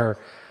prevent her.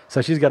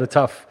 So she's got it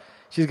tough.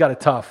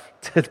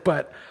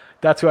 But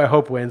that's who I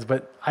hope wins.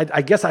 But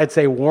I guess I'd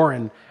say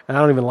Warren, and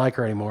I don't even like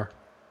her anymore.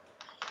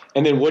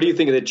 And then what do you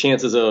think of the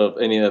chances of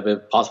any of a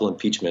possible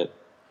impeachment?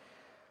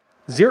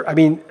 Zero. I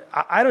mean,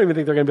 I don't even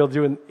think they're going to be able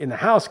to do it in the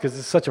House because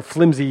it's such a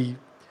flimsy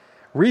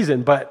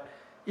reason. But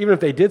even if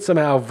they did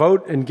somehow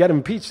vote and get him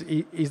impeached,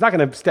 he's not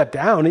going to step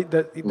down. It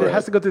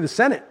has to go through the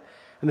Senate.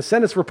 And the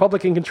Senate's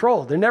Republican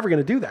controlled. They're never going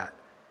to do that.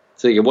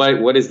 So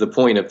what is the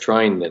point of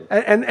trying then?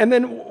 And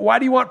then why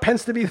do you want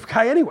Pence to be the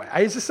guy anyway?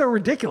 It's just so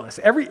ridiculous.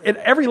 At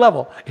every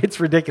level, it's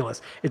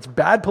ridiculous. It's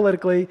bad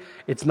politically.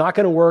 It's not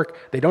going to work.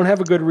 They don't have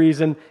a good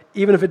reason.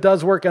 Even if it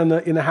does work in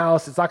the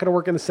House, it's not going to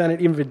work in the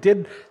Senate. Even if it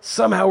did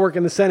somehow work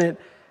in the Senate,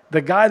 the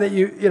guy that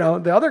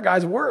the other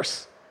guy's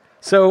worse.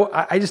 So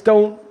I just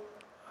don't.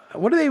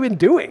 What have they been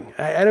doing?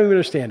 I don't even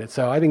understand it.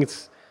 So I think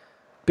it's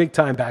big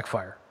time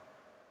backfire.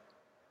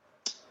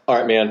 All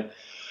right, man.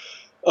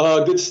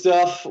 Good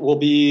stuff. We'll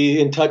be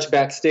in touch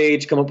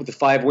backstage, come up with the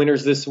 5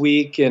 winners this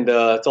week, and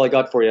that's all I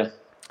got for you. All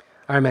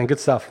right, man. Good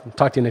stuff.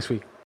 Talk to you next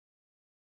week.